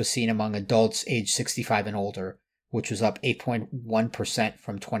increase was seen among adults aged 65 and older, which was up 8.1%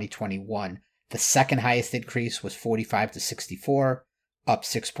 from 2021. The second highest increase was 45 to 64, up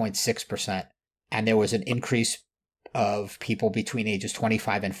 6.6%. And there was an increase of people between ages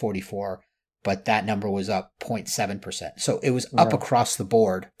 25 and 44, but that number was up 0.7%. So it was up across the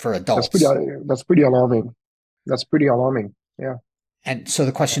board for adults. That's pretty alarming. That's pretty alarming. Yeah. And so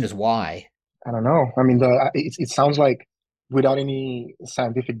the question is why? I don't know. I mean, it sounds like, without any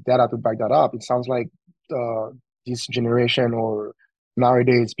scientific data to back that up, it sounds like this generation or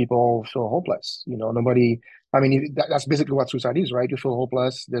nowadays people feel hopeless. You know, nobody. I mean, that's basically what suicide is, right? You feel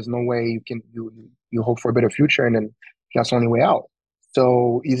hopeless. There's no way you hope for a better future, and then that's the only way out.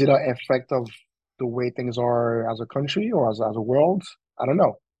 So, is it an effect of the way things are as a country or as a world? I don't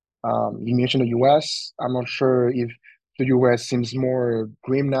know. You mentioned the U.S. I'm not sure if the U.S. seems more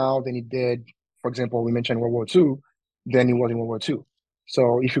grim now than it did. For example, we mentioned World War II, than it was in World War II.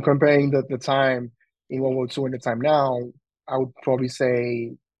 So if you're comparing the time in World War II and the time now, I would probably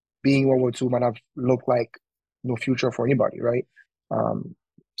say being World War II might have looked like no future for anybody, right?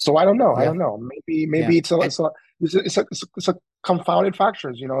 So I don't know. I don't know. Maybe it's a confounded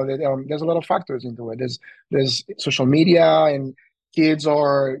factors. You know, there's a lot of factors into it. There's social media, and kids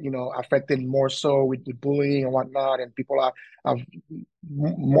are, you know, affected more so with bullying and whatnot, and people have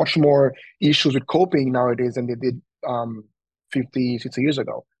much more issues with coping nowadays than they did 50, 60 years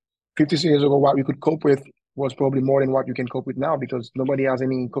ago. 50 years ago, what we could cope with was probably more than what you can cope with now, because nobody has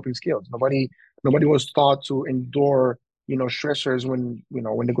any coping skills. Nobody was taught to endure, you know, stressors when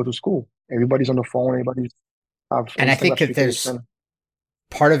they go to school. Everybody's on the phone. Everybody's and I think that there's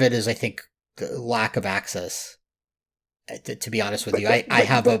part of it is, I think, the lack of access. To be honest with you, I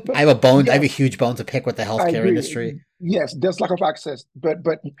have a huge bone to pick with the healthcare industry. Yes, there's lack of access, but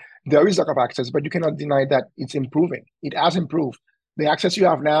there is lack of access, but you cannot deny that it's improving. It has improved. The access you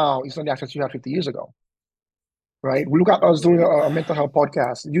have now is not the access you had 50 years ago, right? We look at us doing a mental health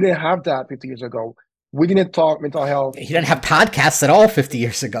podcast. You didn't have that 50 years ago. We didn't talk mental health. You didn't have podcasts at all 50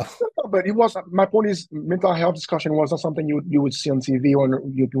 years ago. But it was, my point is, mental health discussion was not something you would see on TV or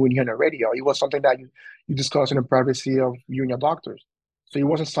you would hear on the radio. It was something that you discuss in the privacy of you and your doctors. So it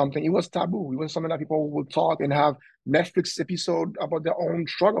wasn't something, it was taboo. It was something that people would talk and have Netflix episode about their own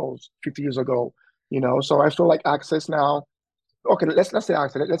struggles 50 years ago, you know? So I feel like access now, okay, let's say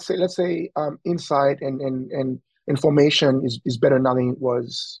access. Let's say insight and information is better now than it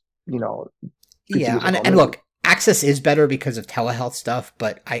was, you know. Yeah, and look, access is better because of telehealth stuff,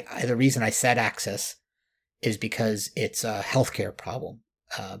 but the reason I said access is because it's a healthcare problem.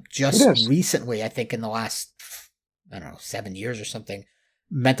 Just recently, I think in the last, 7 years or something,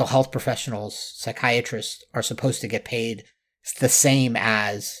 mental health professionals, psychiatrists are supposed to get paid the same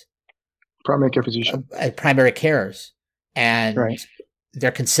as primary care physician, primary carers. And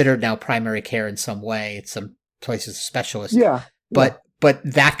they're considered now primary care in some way. It's some places specialists. Yeah. But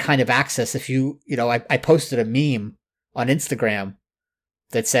that kind of access, if I posted a meme on Instagram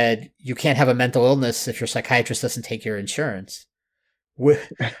that said, you can't have a mental illness if your psychiatrist doesn't take your insurance,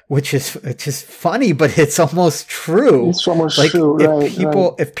 which is funny, but it's almost true. It's almost true, right?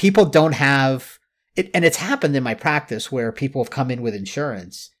 If people don't have it, and it's happened in my practice where people have come in with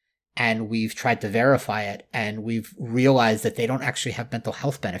insurance and we've tried to verify it and we've realized that they don't actually have mental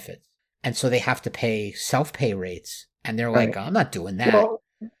health benefits. And so they have to pay self-pay rates. And they're like, I'm not doing that.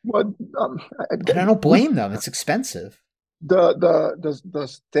 And I don't blame them. It's expensive. The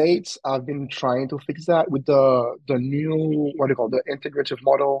states have been trying to fix that with the new, the integrative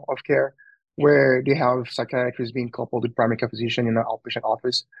model of care, where they have psychiatrists being coupled with primary care physician in an outpatient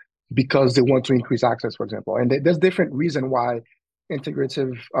office because they want to increase access, for example. And there's different reason why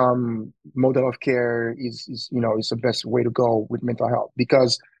integrative model of care is the best way to go with mental health,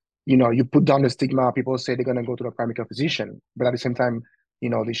 because you put down the stigma. People say they're going to go to the primary care physician, but at the same time,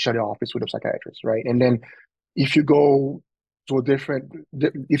 they shut your office with a psychiatrist, right? And then if you go to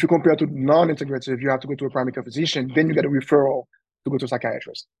if you compare to non-integrative, you have to go to a primary care physician, then you get a referral to go to a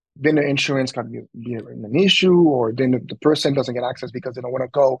psychiatrist. Then the insurance can be an issue, or then the person doesn't get access because they don't want to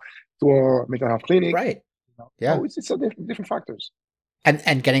go to a mental health clinic. Right. Yeah. So it's different factors.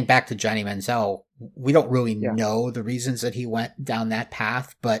 And getting back to Johnny Manziel, we don't really know the reasons that he went down that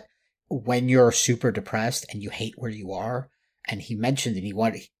path, but when you're super depressed and you hate where you are, and he mentioned that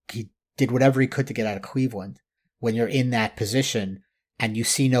he did whatever he could to get out of Cleveland. When you're in that position and you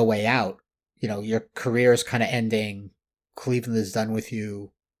see no way out, your career is kind of ending. Cleveland is done with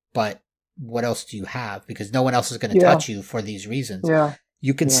you, but what else do you have? Because no one else is going to touch you for these reasons. Yeah.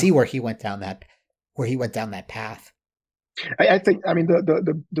 You can see where he went down that path. I think,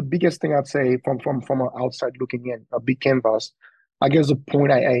 the biggest thing I'd say from an outside looking in, a big canvas, I guess the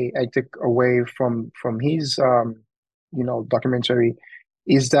point I take away from his, documentary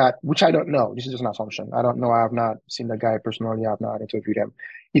is that, which I don't know, this is just an assumption. I don't know. I have not seen the guy personally. I have not interviewed him.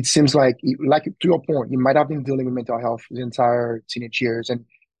 It seems like to your point, he might have been dealing with mental health his entire teenage years, and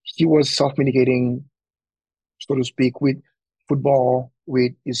he was self-medicating, so to speak, with football,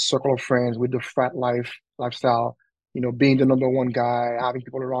 with his circle of friends, with the lifestyle, being the number one guy, having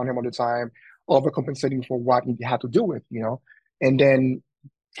people around him all the time, overcompensating for what he had to deal with, and then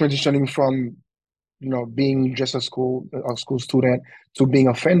transitioning from being just a school student to being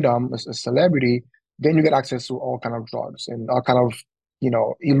a fandom, a celebrity. Then you get access to all kind of drugs and all kind of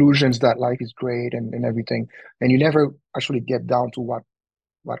illusions that life is great and everything, and you never actually get down to what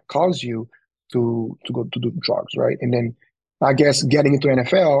caused you to go to do drugs, right? And then I guess getting into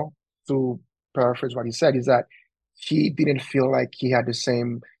NFL, to paraphrase what he said, is that he didn't feel like he had the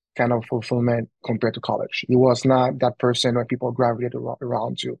same kind of fulfillment compared to college. He was not that person that people gravitated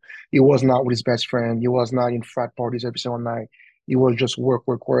around to. He was not with his best friend. He was not in frat parties every single night. He was just work,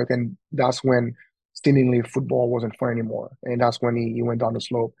 work, work. And that's when seemingly football wasn't fun anymore. And that's when he went down the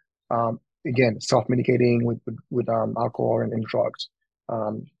slope. Again, self-medicating with alcohol and drugs.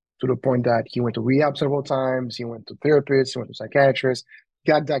 To the point that he went to rehab several times. He went to therapists, he went to psychiatrists,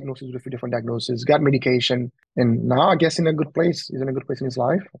 got diagnosed with a few different diagnoses, got medication, and now I guess in a good place. He's in a good place in his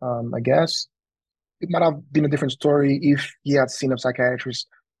life. I guess it might have been a different story if he had seen a psychiatrist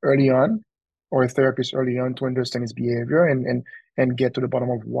early on or a therapist early on to understand his behavior and get to the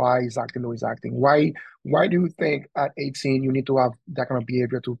bottom of why he's acting the way he's acting. Why do you think at 18 you need to have that kind of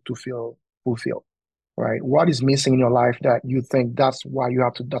behavior to feel fulfilled? Right? What is missing in your life that you think that's what you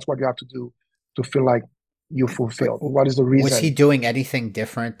have to do to feel like you fulfilled? What is the reason? Was he doing anything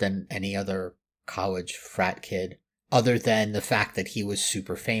different than any other college frat kid other than the fact that he was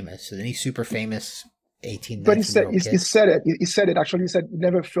super famous? Isn't he super famous 18, 19-year-old kid? He said it. Actually, he said he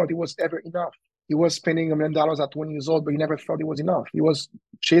never felt it was ever enough. He was spending $1 million at 20 years old, but he never felt it was enough. He was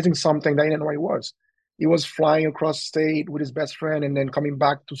chasing something that he didn't know what it was. He was flying across state with his best friend and then coming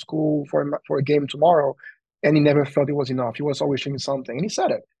back to school for a game tomorrow, and he never felt it was enough. He was always chasing something, and he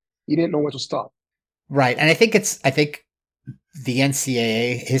said it. He didn't know where to stop. Right, and I think the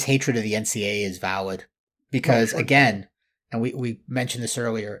NCAA, his hatred of the NCAA is valid because, again, and we mentioned this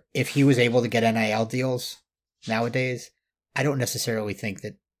earlier, if he was able to get NIL deals nowadays, I don't necessarily think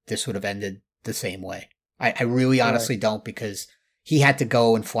that this would have ended the same way. I really honestly don't, because he had to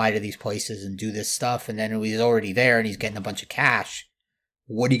go and fly to these places and do this stuff, and then he's already there and he's getting a bunch of cash.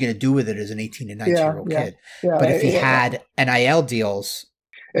 What are you going to do with it as an 18 to 19-year-old kid? Yeah, but if he had NIL deals...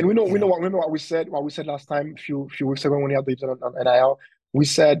 And we know what we said last time, a few weeks ago when we had the on NIL. We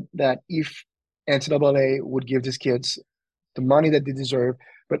said that if NCAA would give these kids the money that they deserve,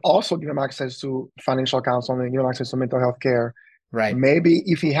 but also give them access to financial counseling, give them access to mental health care. Right. Maybe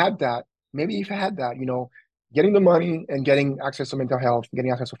if he had that, getting the money and getting access to mental health,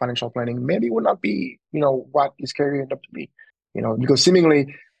 getting access to financial planning, maybe it would not be, what his career ended up to be, because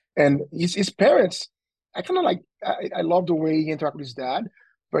seemingly, and his parents, I kind of like, I love the way he interacted with his dad.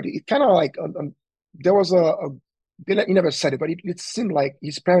 But it kind of like there was he never said it, but it seemed like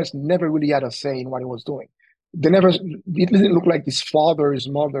his parents never really had a say in what he was doing. It didn't look like his father, his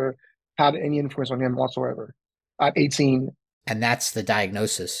mother had any influence on him whatsoever at 18. And that's the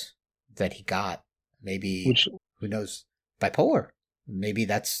diagnosis that he got. Maybe, who knows, bipolar. Maybe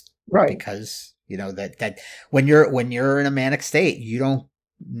that's right, because, that when you're in a manic state,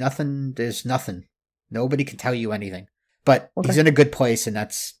 there's nothing. Nobody can tell you anything. But he's in a good place, and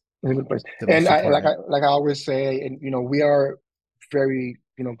that's in a good place. And I always say, and we are very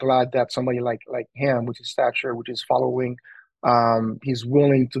glad that somebody like him, with his stature, with his following, he's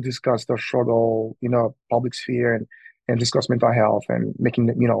willing to discuss the struggle, public sphere and discuss mental health and making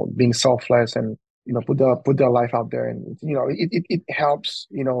being selfless and put their life out there, and it helps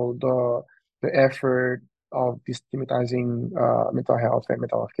the effort of destigmatizing mental health and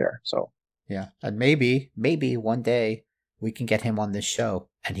mental health care. So yeah, and maybe one day we can get him on this show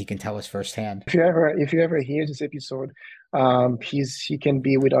and he can tell us firsthand. If you ever hear this episode, he can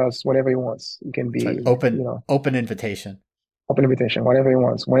be with us whenever he wants. He can be open invitation. Open invitation, whatever he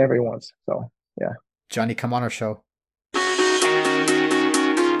wants, whenever he wants. So yeah. Johnny, come on our show.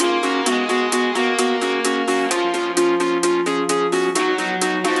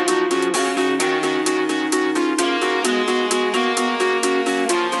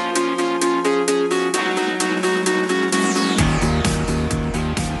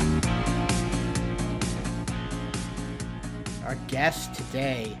 Guest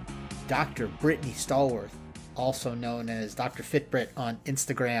today, Dr. Brittany Stallworth, also known as DrFitBritt on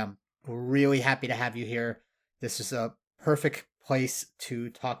Instagram. We're really happy to have you here. This is a perfect place to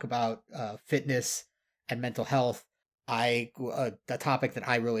talk about fitness and mental health. the topic that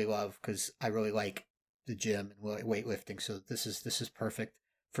I really love because I really like the gym and weightlifting. So this is perfect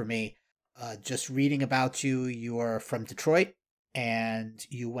for me. Just reading about you, you are from Detroit and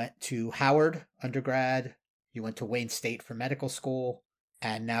you went to Howard undergrad. You went to Wayne State for medical school,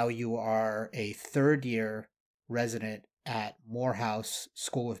 and now you are a third year resident at Morehouse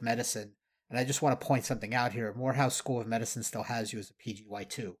School of Medicine. And I just want to point something out here. Morehouse School of Medicine still has you as a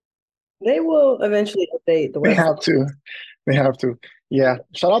PGY2. They will eventually update the website. They have to. They have to. Yeah.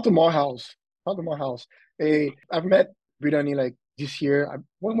 Shout out to Morehouse. Shout out to Morehouse. Hey, I've met Brittany like this year.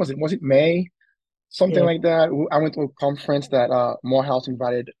 When was it? Was it May? Something like that. I went to a conference that Morehouse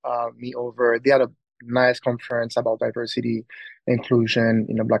invited me over. They had a nice conference about diversity, inclusion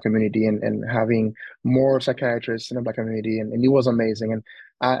in the Black community, and having more psychiatrists in the Black community, and it was amazing. And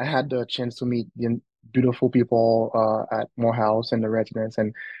I had the chance to meet the beautiful people at Morehouse and the residents,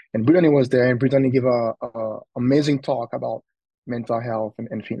 and Brittany was there, and Brittany gave a amazing talk about mental health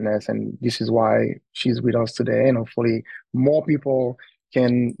and fitness, and this is why she's with us today, and hopefully more people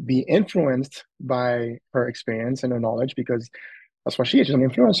can be influenced by her experience and her knowledge, because that's what she is. She's an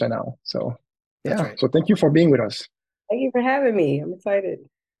influencer now. So, yeah. Right. So thank you for being with us. Thank you for having me. I'm excited.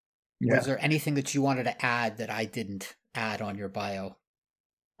 Yeah. Was there anything that you wanted to add that I didn't add on your bio?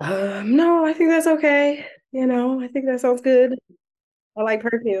 No, I think that's okay. I think that sounds good. I like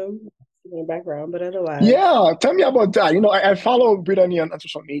perfume in the background, but otherwise. Yeah, tell me about that. I follow Brittany on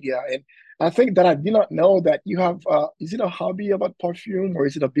social media, and I think that I did not know that you have, is it a hobby about perfume, or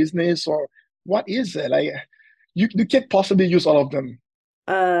is it a business, or what is it? Like, you can't possibly use all of them.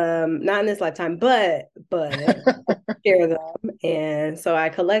 Not in this lifetime, but I share them. And so I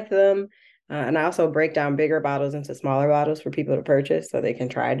collect them. And I also break down bigger bottles into smaller bottles for people to purchase so they can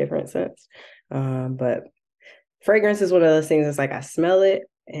try different scents. But fragrance is one of those things that's like, I smell it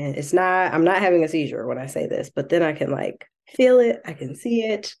and I'm not having a seizure when I say this, but then I can like feel it. I can see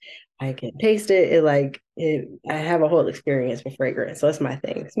it. I can taste it. I have a whole experience with fragrance. So it's my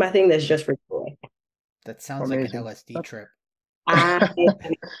thing. It's my thing that's just for joy. That sounds like an LSD trip. I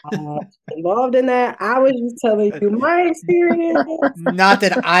am involved in that. I was just telling you my experience. Not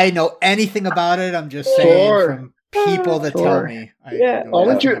that I know anything about it. I'm just saying from people that tell me.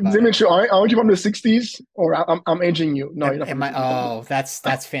 Aren't you, Dmitry, aren't you from the 60s? Or I'm aging you? No, you're not.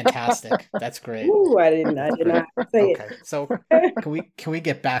 That's fantastic. That's great. Ooh, I did not say okay. it. So can we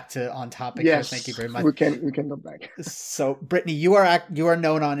get back to on topic? Yes, here? Thank you very much. We can go back. So Brittany, you are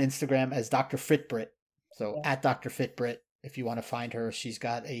known on Instagram as DrFitBritt. So at DrFitBritt. If you want to find her, she's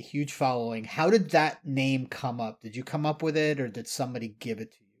got a huge following. How did that name come up? Did you come up with it, or did somebody give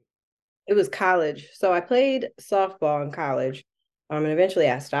it to you? It was college. So I played softball in college. And eventually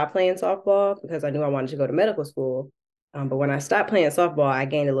I stopped playing softball because I knew I wanted to go to medical school. But when I stopped playing softball, I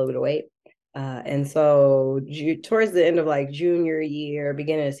gained a little bit of weight. And so towards the end of like junior year,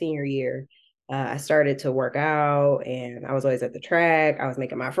 beginning of senior year, I started to work out, and I was always at the track. I was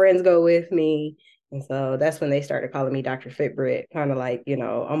making my friends go with me. And so that's when they started calling me DrFitBritt, kind of like,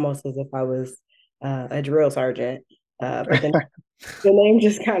 almost as if I was a drill sergeant. But then the name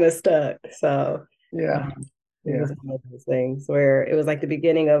just kind of stuck. So it was one of those things where it was like the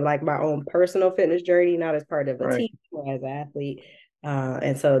beginning of like my own personal fitness journey, not as part of a team or as an athlete.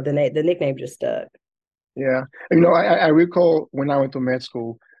 And so the nickname just stuck. Yeah. I recall when I went to med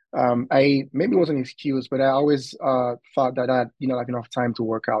school, maybe it was an excuse, but I always thought that I had like enough time to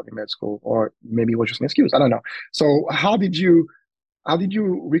work out in med school, or maybe it was just an excuse. I don't know. So how did you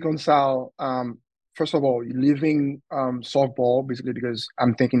reconcile first of all leaving softball, basically because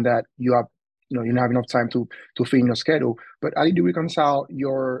I'm thinking that you don't have enough time to fit in your schedule, but how did you reconcile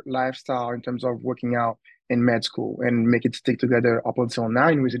your lifestyle in terms of working out in med school and make it stick together up until now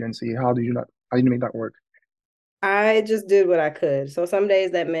in residency? How did you make that work? I just did what I could. So some days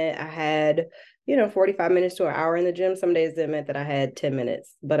that meant I had, 45 minutes to an hour in the gym. Some days that meant that I had 10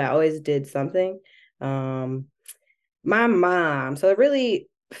 minutes, but I always did something. My mom, so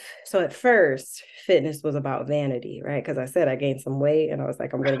at first fitness was about vanity, right? Because I said I gained some weight and I was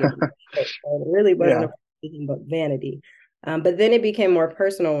like, I'm going to get it really wasn't about anything but vanity. But then it became more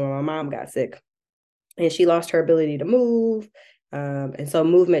personal when my mom got sick and she lost her ability to move. And so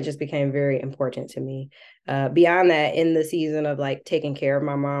movement just became very important to me. Beyond that, in the season of like taking care of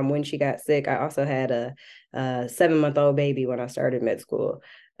my mom when she got sick, I also had a 7-month-old baby when I started med school.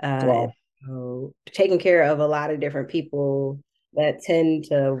 Wow. So taking care of a lot of different people, that 10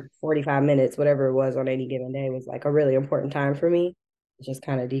 to 45 minutes, whatever it was on any given day, was like a really important time for me to just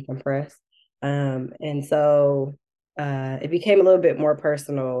kind of decompress. And so it became a little bit more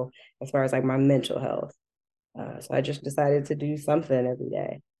personal as far as like my mental health. So I just decided to do something every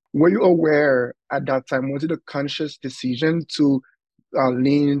day. Were you aware at that time, was it a conscious decision to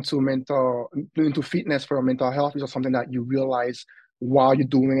lean into fitness for your mental health? Is it something that you realized while you're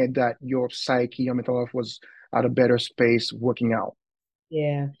doing it that your psyche, your mental health was at a better space working out?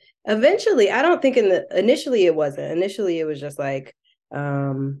 Yeah. Eventually, I don't think initially it wasn't. Initially it was just like,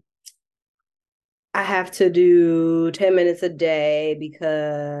 I have to do 10 minutes a day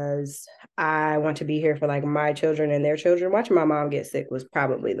because I want to be here for like my children and their children. Watching my mom get sick was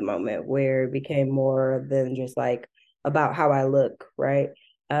probably the moment where it became more than just like about how I look, right?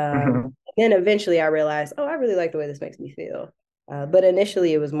 Mm-hmm. Then eventually I realized, oh, I really like the way this makes me feel. But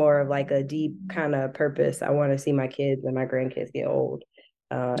initially it was more of like a deep kind of purpose. I want to see my kids and my grandkids get old.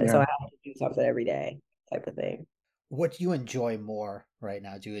 And so I Yeah. have to do something every day type of thing. What do you enjoy more right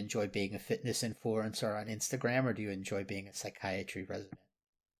now? Do you enjoy being a fitness influencer on Instagram, or do you enjoy being a psychiatry resident?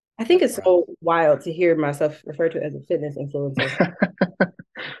 I think it's so wild to hear myself referred to as a fitness influencer.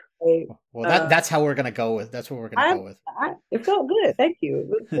 Like, Well, that's how we're gonna go with. That's what we're gonna go with. It felt good. Thank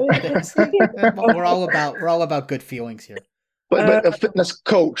you. We're all about good feelings here. But a fitness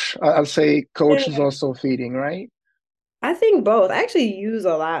coach, I'll say coach is Yeah, also feeding, right? I think both. I actually use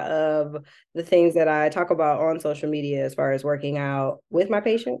a lot of the things that I talk about on social media as far as working out with my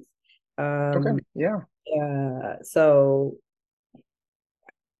patients. Okay. Um, Yeah. so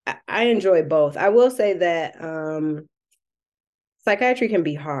I enjoy both. I will say that psychiatry can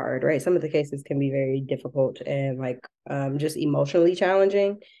be hard, right? Some of the cases can be very difficult and like just emotionally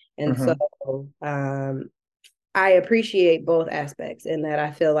challenging. And so Mm-hmm. I appreciate both aspects in that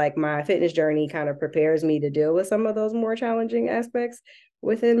I feel like my fitness journey kind of prepares me to deal with some of those more challenging aspects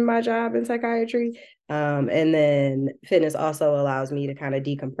within my job in psychiatry. And then fitness also allows me to kind of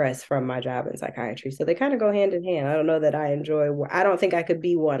decompress from my job in psychiatry. So they kind of go hand in hand. I don't know that I don't think I could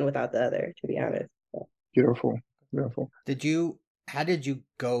be one without the other, to be honest. So. Beautiful. Beautiful. How did you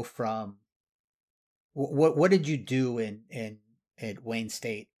go from, what did you do in at Wayne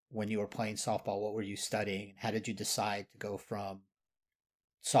State when you were playing softball? What were you studying? How did you decide to go from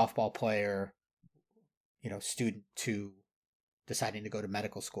softball player, student, to deciding to go to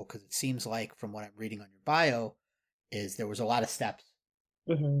medical school? Because it seems like, from what I'm reading on your bio, is there was a lot of steps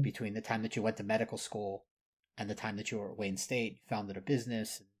between the time that you went to medical school and the time that you were at Wayne State. You founded a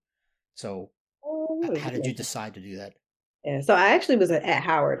business. So how did you decide to do that? Yeah, so I actually was at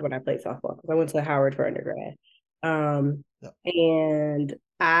Howard when I played softball because I went to Howard for undergrad. And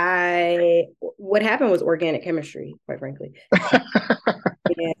what happened was organic chemistry, quite frankly.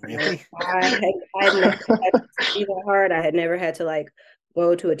 Really? I had never had to study that hard. I had never had to like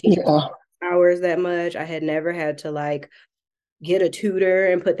go to a teacher hours that much. I had never had to like get a tutor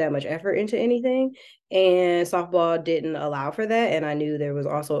and put that much effort into anything. And softball didn't allow for that. And I knew there was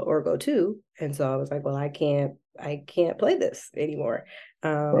also Orgo too. And so I was like, well, I can't play this anymore.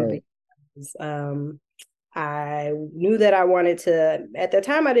 Right. Because I knew that I wanted to, at the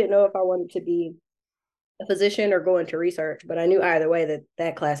time, I didn't know if I wanted to be a physician or go into research, but I knew either way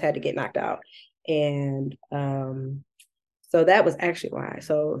that class had to get knocked out. And so that was actually why.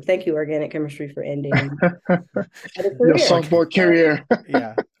 So thank you, organic chemistry, for ending Your softball career.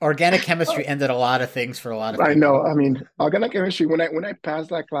 Yeah. Organic chemistry ended a lot of things for a lot of people. I know. I mean, organic chemistry, when I passed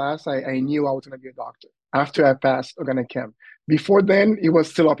that class, I knew I was going to be a doctor after I passed organic chem. Before then, it was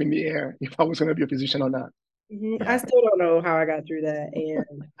still up in the air if I was going to be a physician or not. Yeah. I still don't know how I got through that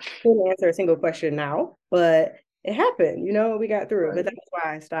and couldn't answer a single question now, but it happened. We got through it. But that's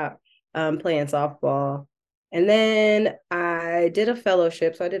why I stopped playing softball. And then I did a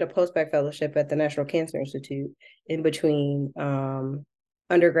fellowship. So I did a post-bac fellowship at the National Cancer Institute in between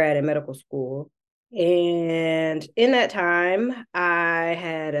undergrad and medical school. And in that time, I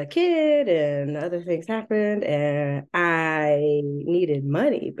had a kid and other things happened, and I needed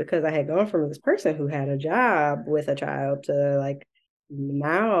money because I had gone from this person who had a job with a child to like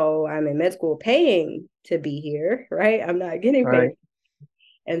now I'm in med school paying to be here, right? I'm not getting paid. Right.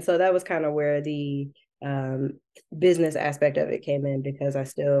 And so that was kind of where the business aspect of it came in because I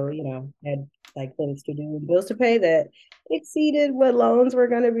still, had like things to do and bills to pay that exceeded what loans were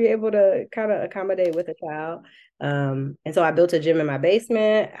going to be able to kind of accommodate with a child. And so I built a gym in my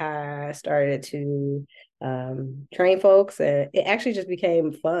basement. I started to train folks, and it actually just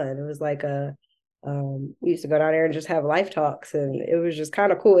became fun. It was like we used to go down there and just have life talks, and it was just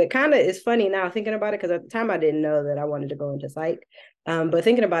kind of cool. It kind of is funny now thinking about it because at the time I didn't know that I wanted to go into psych. But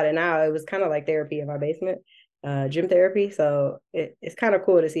thinking about it now, it was kind of like therapy in my basement, gym therapy. So it's kind of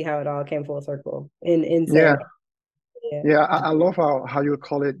cool to see how it all came full circle in Yeah. Yeah. I love how you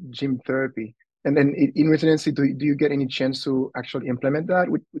call it gym therapy. And then in residency, do you get any chance to actually implement that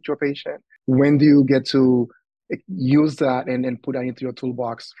with your patient? When do you get to use that and put that into your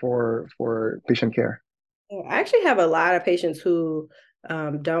toolbox for patient care? I actually have a lot of patients who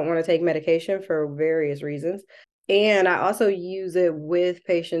don't want to take medication for various reasons. And I also use it with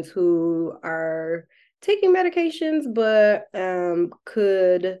patients who are taking medications, but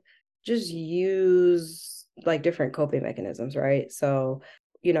could just use like different coping mechanisms, right? So,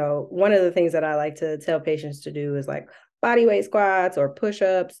 one of the things that I like to tell patients to do is like body weight squats or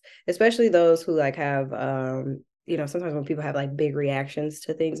push-ups, especially those who like have sometimes when people have like big reactions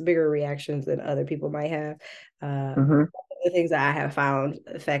to things, bigger reactions than other people might have. Mm-hmm. The things that I have found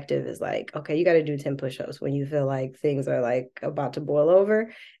effective is like, okay, you got to do 10 push-ups when you feel like things are like about to boil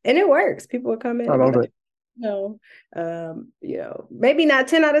over. And it works. People will come in I and be love like, it. maybe not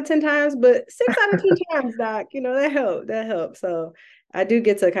 10 out of 10 times, but 6 out of 10 times, doc, that helps. So I do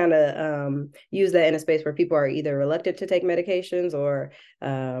get to kind of use that in a space where people are either reluctant to take medications or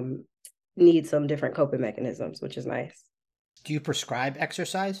need some different coping mechanisms, which is nice. Do you prescribe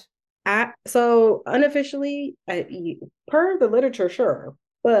exercise? So unofficially, per the literature, sure,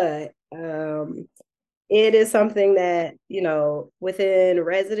 but it is something that within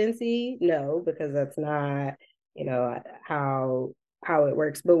residency, no, because that's not how it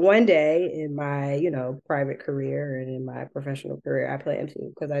works. But one day in my private career and in my professional career, I plan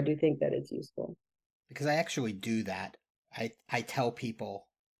to, because I do think that it's useful. Because I actually do that. I tell people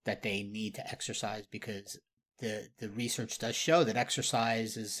that they need to exercise because the research does show that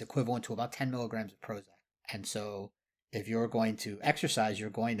exercise is equivalent to about 10 milligrams of Prozac. And so if you're going to exercise, you're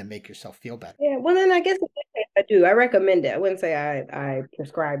going to make yourself feel better. Yeah, well, then I guess I do. I recommend it. I wouldn't say I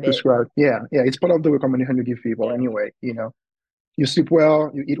prescribe it. Prescribe. Yeah. It's part of the recommendation you give people anyway. You sleep well,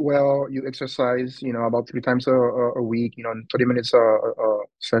 you eat well, you exercise, about 3 times a week, 30 minutes a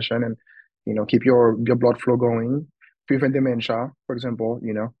session, and keep your blood flow going, prevent dementia, for example.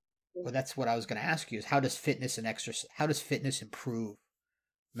 Well, that's what I was going to ask you is how does fitness improve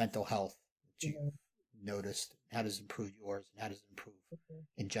mental health? That you noticed? How does it improve yours? And how does it improve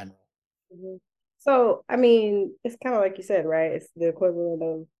in general? So, I mean, it's kind of like you said, right? It's the equivalent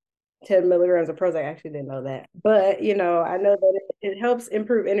of 10 milligrams of Prozac. I actually didn't know that. But, I know that it helps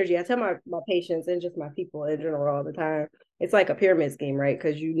improve energy. I tell my patients and just my people in general all the time, it's like a pyramid scheme, right?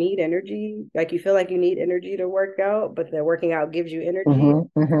 Because you need energy. Like you feel like you need energy to work out, but the working out gives you energy.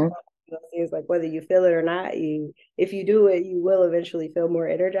 Mm-hmm. Things like whether you feel it or not, if you do it, you will eventually feel more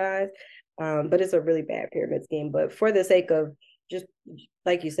energized. But it's a really bad pyramid scheme. But for the sake of just,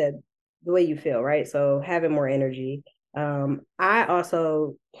 like you said, the way you feel, right? So having more energy. I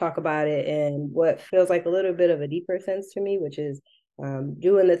also talk about it in what feels like a little bit of a deeper sense to me, which is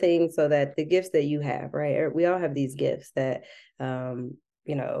doing the things so that the gifts that you have, right? We all have these gifts that,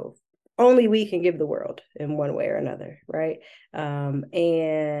 only we can give the world in one way or another, right?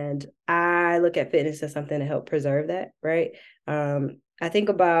 And I look at fitness as something to help preserve that, right? I think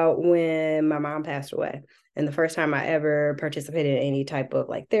about when my mom passed away and the first time I ever participated in any type of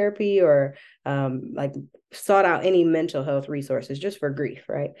like therapy or like sought out any mental health resources just for grief,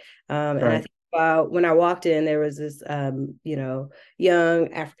 right? And I think about when I walked in, there was this, young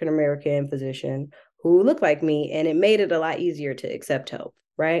African-American physician who looked like me, and it made it a lot easier to accept help,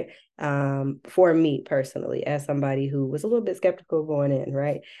 right? For me personally, as somebody who was a little bit skeptical going in,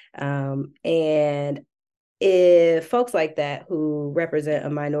 right? And if folks like that who represent a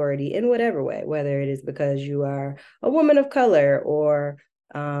minority in whatever way, whether it is because you are a woman of color or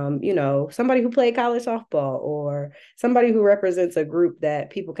somebody who played college softball or somebody who represents a group that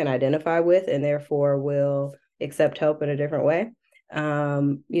people can identify with and therefore will accept help in a different way.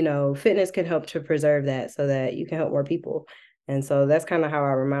 Fitness can help to preserve that so that you can help more people. And so that's kind of how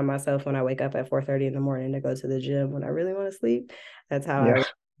I remind myself when I wake up at 4:30 in the morning to go to the gym when I really want to sleep. That's how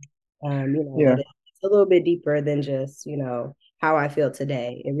it's a little bit deeper than just, how I feel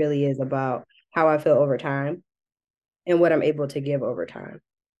today. It really is about how I feel over time and what I'm able to give over time.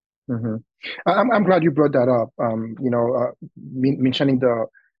 Mm-hmm. I'm glad you brought that up. Mentioning the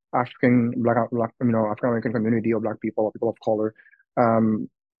African American community or Black people or people of color.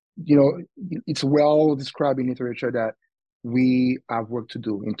 It's well described in literature that we have work to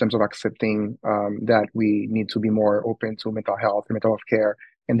do in terms of accepting that we need to be more open to mental health and mental health care,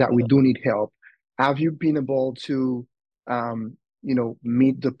 and that we do need help. Have you been able to,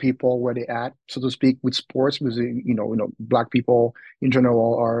 meet the people where they at, so to speak, with sports? Because Black people in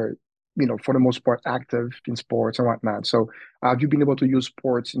general are, for the most part, active in sports and whatnot. So, have you been able to use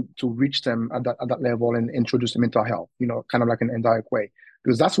sports to reach them at that level and introduce them mental health? Kind of like an indirect way,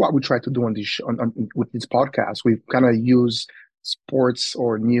 because that's what we try to do on this with this podcast. We kind of use sports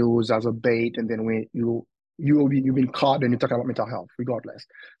or news as a bait, and then you've been caught and you talk about mental health regardless.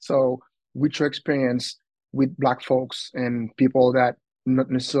 So with your experience, with Black folks and people that not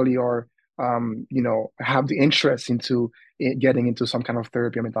necessarily are, have the interest into getting into some kind of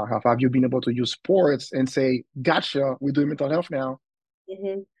therapy or mental health? Have you been able to use sports and say, gotcha, we're doing mental health now?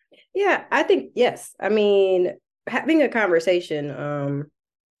 Mm-hmm. Yeah, I think, yes. I mean, having a conversation,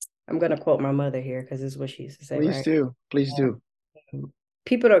 I'm going to quote my mother here because this is what she used to say, Please right? do. Please do.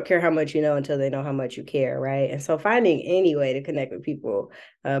 People don't care how much you know until they know how much you care, right? And so finding any way to connect with people,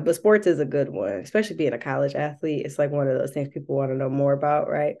 but sports is a good one, especially being a college athlete. It's like one of those things people want to know more about,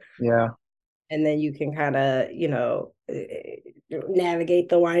 right? Yeah. And then you can kind of, navigate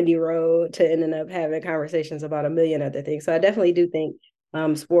the windy road to ending up having conversations about a million other things. So I definitely do think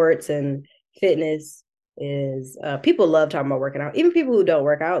sports and fitness is people love talking about working out. Even people who don't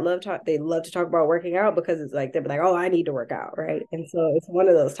work out they love to talk about working out because it's like they're like, oh, I need to work out, right? And so it's one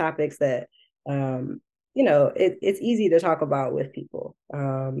of those topics that it's easy to talk about with people.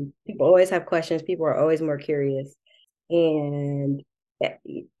 People always have questions. People are always more curious, and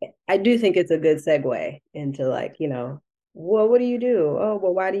I do think it's a good segue into like, well, what do you do? Oh,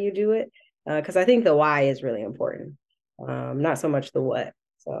 well, why do you do it? Because I think the why is really important, not so much the what.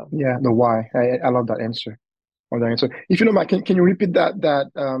 So yeah, the why. I love that answer. If you don't mind, can you repeat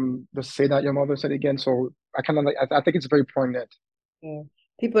the say that your mother said again? So I kind of like I think it's very poignant. yeah.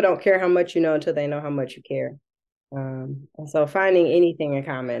 People don't care how much you know until they know how much you care. And so finding anything in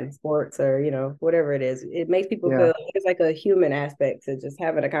common, sports or whatever it is, it makes people feel it's like a human aspect to just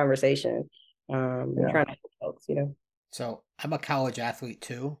having a conversation, and trying to help folks. So I'm a college athlete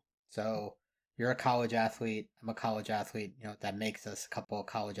too. So you're a college athlete. I'm a college athlete. That makes us a couple of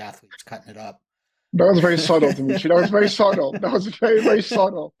college athletes cutting it up. That was very subtle, Dmitry. That was very subtle. That was very, very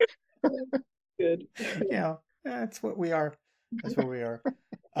subtle. Good. That's what we are. That's what we are.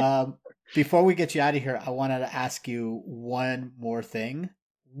 Before we get you out of here, I wanted to ask you one more thing.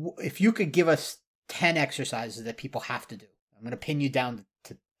 If you could give us 10 exercises that people have to do, I'm going to pin you down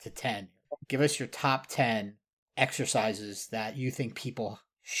to 10. Give us your top 10 exercises that you think people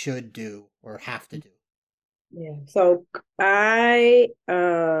should do or have to do. Yeah. So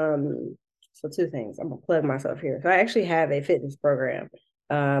so two things. I'm gonna plug myself here. So I actually have a fitness program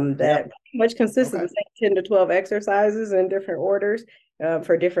that pretty much consists of the same 10 to 12 exercises in different orders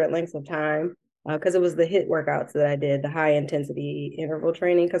for different lengths of time. Because it was the HIIT workouts that I did, the high intensity interval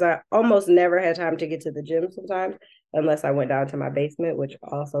training, because I almost never had time to get to the gym sometimes unless I went down to my basement, which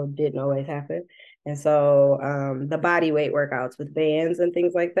also didn't always happen. And so the body weight workouts with bands and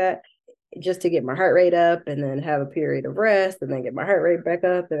things like that, just to get my heart rate up and then have a period of rest and then get my heart rate back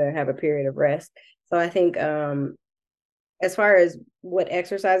up and then have a period of rest. So I think as far as what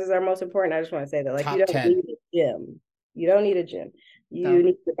exercises are most important, I just want to say that like you don't need a gym. You don't need a gym. You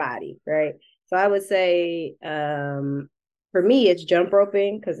need your body, right? So I would say for me, it's jump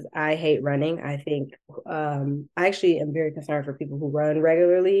roping because I hate running. I think I actually am very concerned for people who run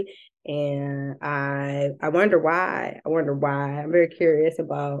regularly. And I wonder why. I'm very curious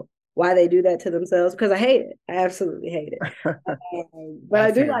about why they do that to themselves because I hate it. I absolutely hate it. But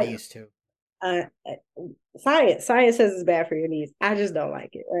I do like knees too. Science says it's bad for your knees. I just don't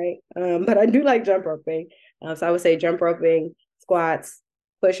like it, right? But I do like jump roping. So I would say jump roping, squats,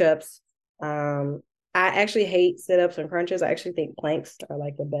 push-ups. I actually hate sit-ups and crunches. I actually think planks are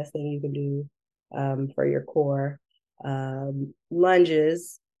like the best thing you can do for your core.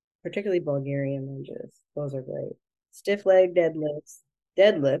 Lunges, particularly Bulgarian lunges. Those are great. Stiff leg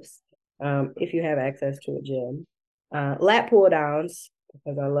deadlifts, if you have access to a gym. Lat pull downs,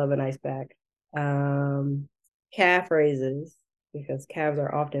 because I love a nice back. Calf raises, because calves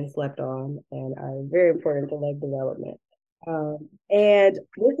are often slept on and are very important to leg development. And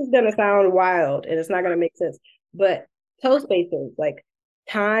this is going to sound wild and it's not going to make sense, but toe spacers, like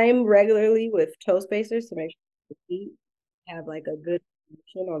time regularly with toe spacers to make sure your feet have like a good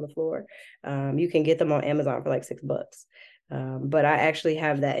position on the floor. You can get them on Amazon for like $6. But I actually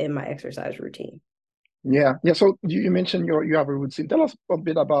have that in my exercise routine. Yeah. So you mentioned you have a routine. Tell us a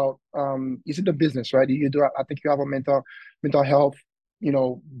bit about is it the business, right? You do. I think you have a mental health,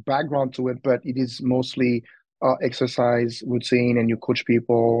 background to it, but it is mostly exercise routine, and you coach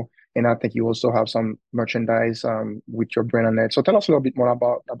people. And I think you also have some merchandise with your brand on it. So tell us a little bit more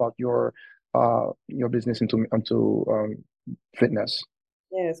about your business into fitness.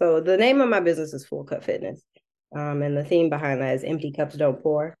 Yeah. So the name of my business is Full Cup Fitness, and the theme behind that is empty cups don't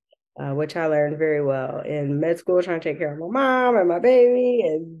pour. Which I learned very well in med school, trying to take care of my mom and my baby.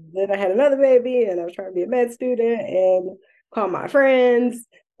 And then I had another baby and I was trying to be a med student and call my friends,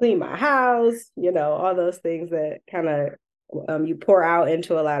 clean my house, all those things that kind of you pour out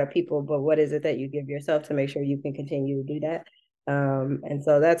into a lot of people. But what is it that you give yourself to make sure you can continue to do that? And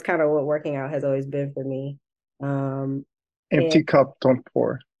so that's kind of what working out has always been for me. Empty cup, don't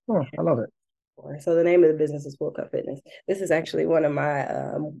pour. Oh, I love it. So the name of the business is Full Cup Fitness. This is actually one of my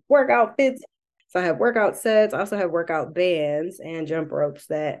workout fits. So I have workout sets. I also have workout bands and jump ropes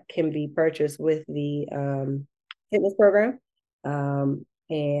that can be purchased with the fitness program. And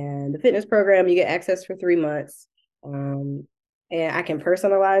the fitness program, you get access for 3 months. And I can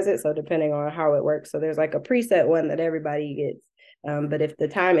personalize it. So depending on how it works. So there's like a preset one that everybody gets. But if the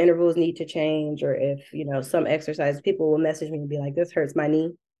time intervals need to change, or if, some exercises, people will message me and be like, this hurts my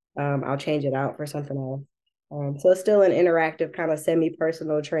knee. I'll change it out for something else. So it's still an interactive kind of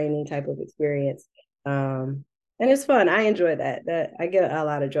semi-personal training type of experience. And it's fun. I enjoy that I get a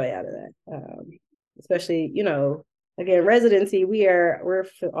lot of joy out of that. Especially, again, residency, we're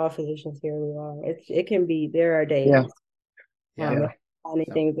all physicians here. We are. It can be, there are days.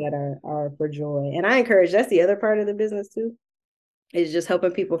 Finding things that are for joy. And I encourage, that's the other part of the business too, is just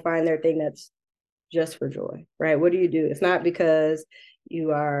helping people find their thing that's just for joy, right? What do you do? It's not because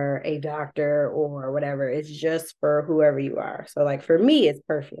you are a doctor or whatever. It's just for whoever you are. So like for me, it's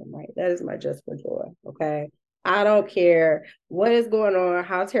perfume, right? That is my just for joy. Okay. I don't care what is going on,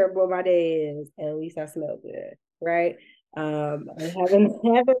 how terrible my day is. At least I smell good, right? And having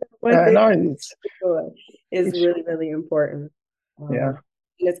one thing is really, really important. And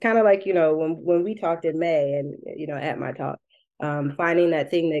it's kind of like, when we talked in May and, at my talk, finding that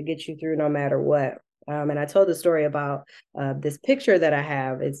thing that gets you through no matter what. And I told the story about this picture that I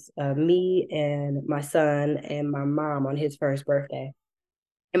have. It's me and my son and my mom on his first birthday.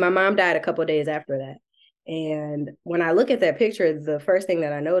 And my mom died a couple of days after that. And when I look at that picture, the first thing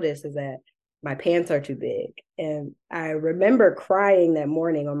that I notice is that my pants are too big. And I remember crying that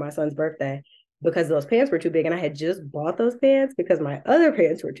morning on my son's birthday because those pants were too big. And I had just bought those pants because my other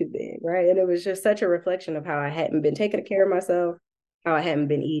pants were too big, right? And it was just such a reflection of how I hadn't been taking care of myself, how I hadn't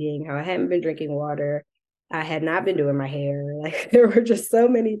been eating, how I hadn't been drinking water. I had not been doing my hair. Like there were just so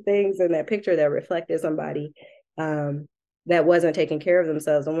many things in that picture that reflected somebody that wasn't taking care of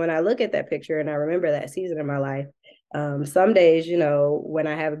themselves. And when I look at that picture and I remember that season in my life, some days, when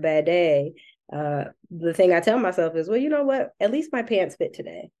I have a bad day, the thing I tell myself is, well, you know what? At least my pants fit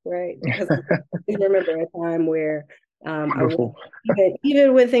today, right? Because I remember a time where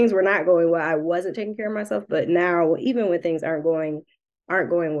even when things were not going well, I wasn't taking care of myself. But now, even when things aren't going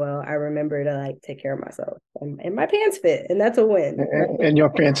well, I remember to like take care of myself, and my pants fit, and that's a win. And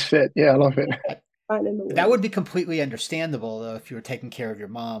your pants fit, yeah, I love it. That would be completely understandable though if you were taking care of your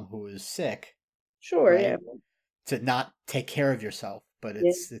mom who was sick. Sure, right? Yeah. To not take care of yourself, but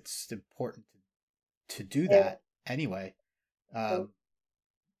it's important to do that anyway.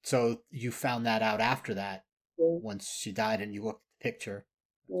 So you found that out after that, once she died, and you looked at the picture.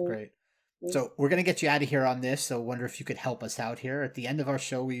 That's great. So we're going to get you out of here on this. So I wonder if you could help us out here. At the end of our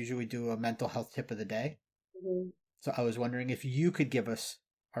show, we usually do a mental health tip of the day. So I was wondering if you could give us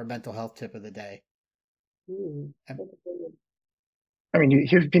our mental health tip of the day. I mean,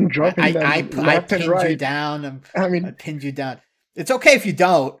 you've been dropping them I pinned you down. I pinned you down. It's okay if you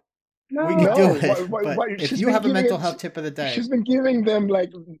don't. No, we can do it. If you have a mental health tip of the day, she's been giving them like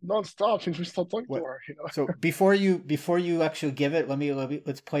nonstop since we stopped talking to her. So before you actually give it,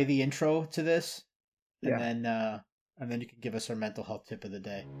 let's play the intro to this, and then you can give us our mental health tip of the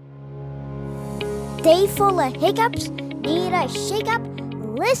day. Day full of hiccups? Need a shake up?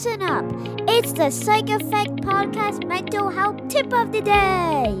 Listen up! It's the Psych Effect Podcast Mental Health Tip of the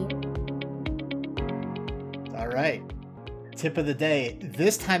Day. All right. Tip of the day.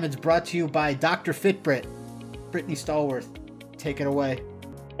 This time it's brought to you by DrFitBritt. Brittany Stallworth, take it away.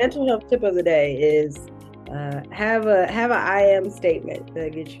 Mental health tip of the day is have a I am statement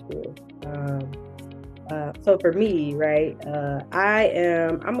that gets you through. So for me, right,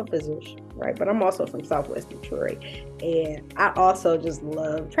 I'm a physician, right, but I'm also from Southwest Detroit, and I also just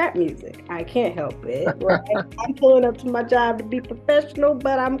love trap music. I can't help it, right? I'm pulling up to my job to be professional,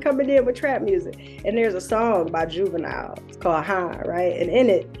 but I'm coming in with trap music. And there's a song by Juvenile. It's called High, right? And in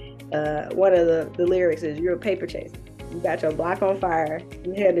it, one of the lyrics is, you're a paper chaser. You got your block on fire.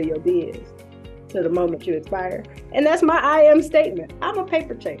 You handle your biz to the moment you expire. And that's my I am statement. I'm a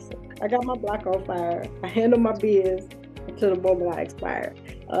paper chaser. I got my block on fire. I handle my biz until the moment I expire.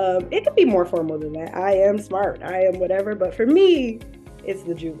 It could be more formal than that. I am smart. I am whatever. But for me, it's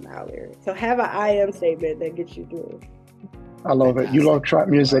the Juvenile lyric. So have an I am statement that gets you through. I love it. You love trap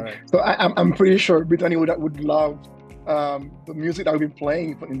music. Right. So I'm pretty sure Brittany would love the music that we've been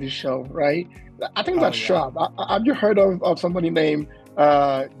playing in this show, right? I think that's trap. Have you heard of somebody named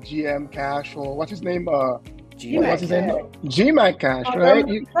GM Cash, or what's his name? What's his name? G-Mac Cash, right?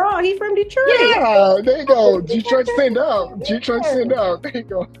 He's from Detroit. Yeah, there you go. Detroit stand up. Detroit stand up. There you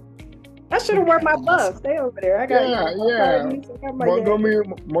go. I should have worn my buff. Stay over there. I got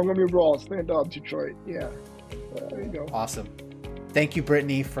Montgomery Brawl, stand up, Detroit. Yeah. There you go. Awesome. Thank you,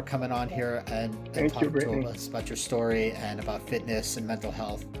 Brittany, for coming on here and talking to us about your story and about fitness and mental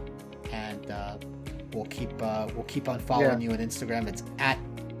health. And we'll keep on following you on Instagram. It's at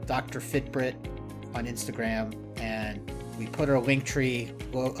DrFitBritt on Instagram, and we put our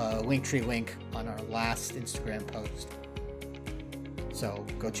Linktree link on our last Instagram post. So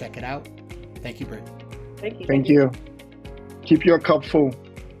go check it out. Thank you, Britt. Thank you. Keep your cup full.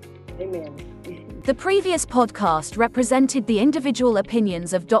 Amen. The previous podcast represented the individual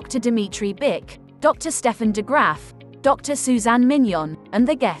opinions of Dr. Dmitry Bick, Dr. Stefan DeGraff, Dr. Suzanne Mignon, and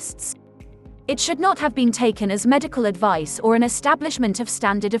the guests. It should not have been taken as medical advice or an establishment of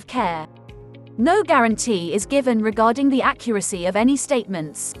standard of care. No guarantee is given regarding the accuracy of any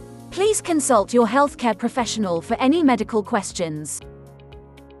statements. Please consult your healthcare professional for any medical questions.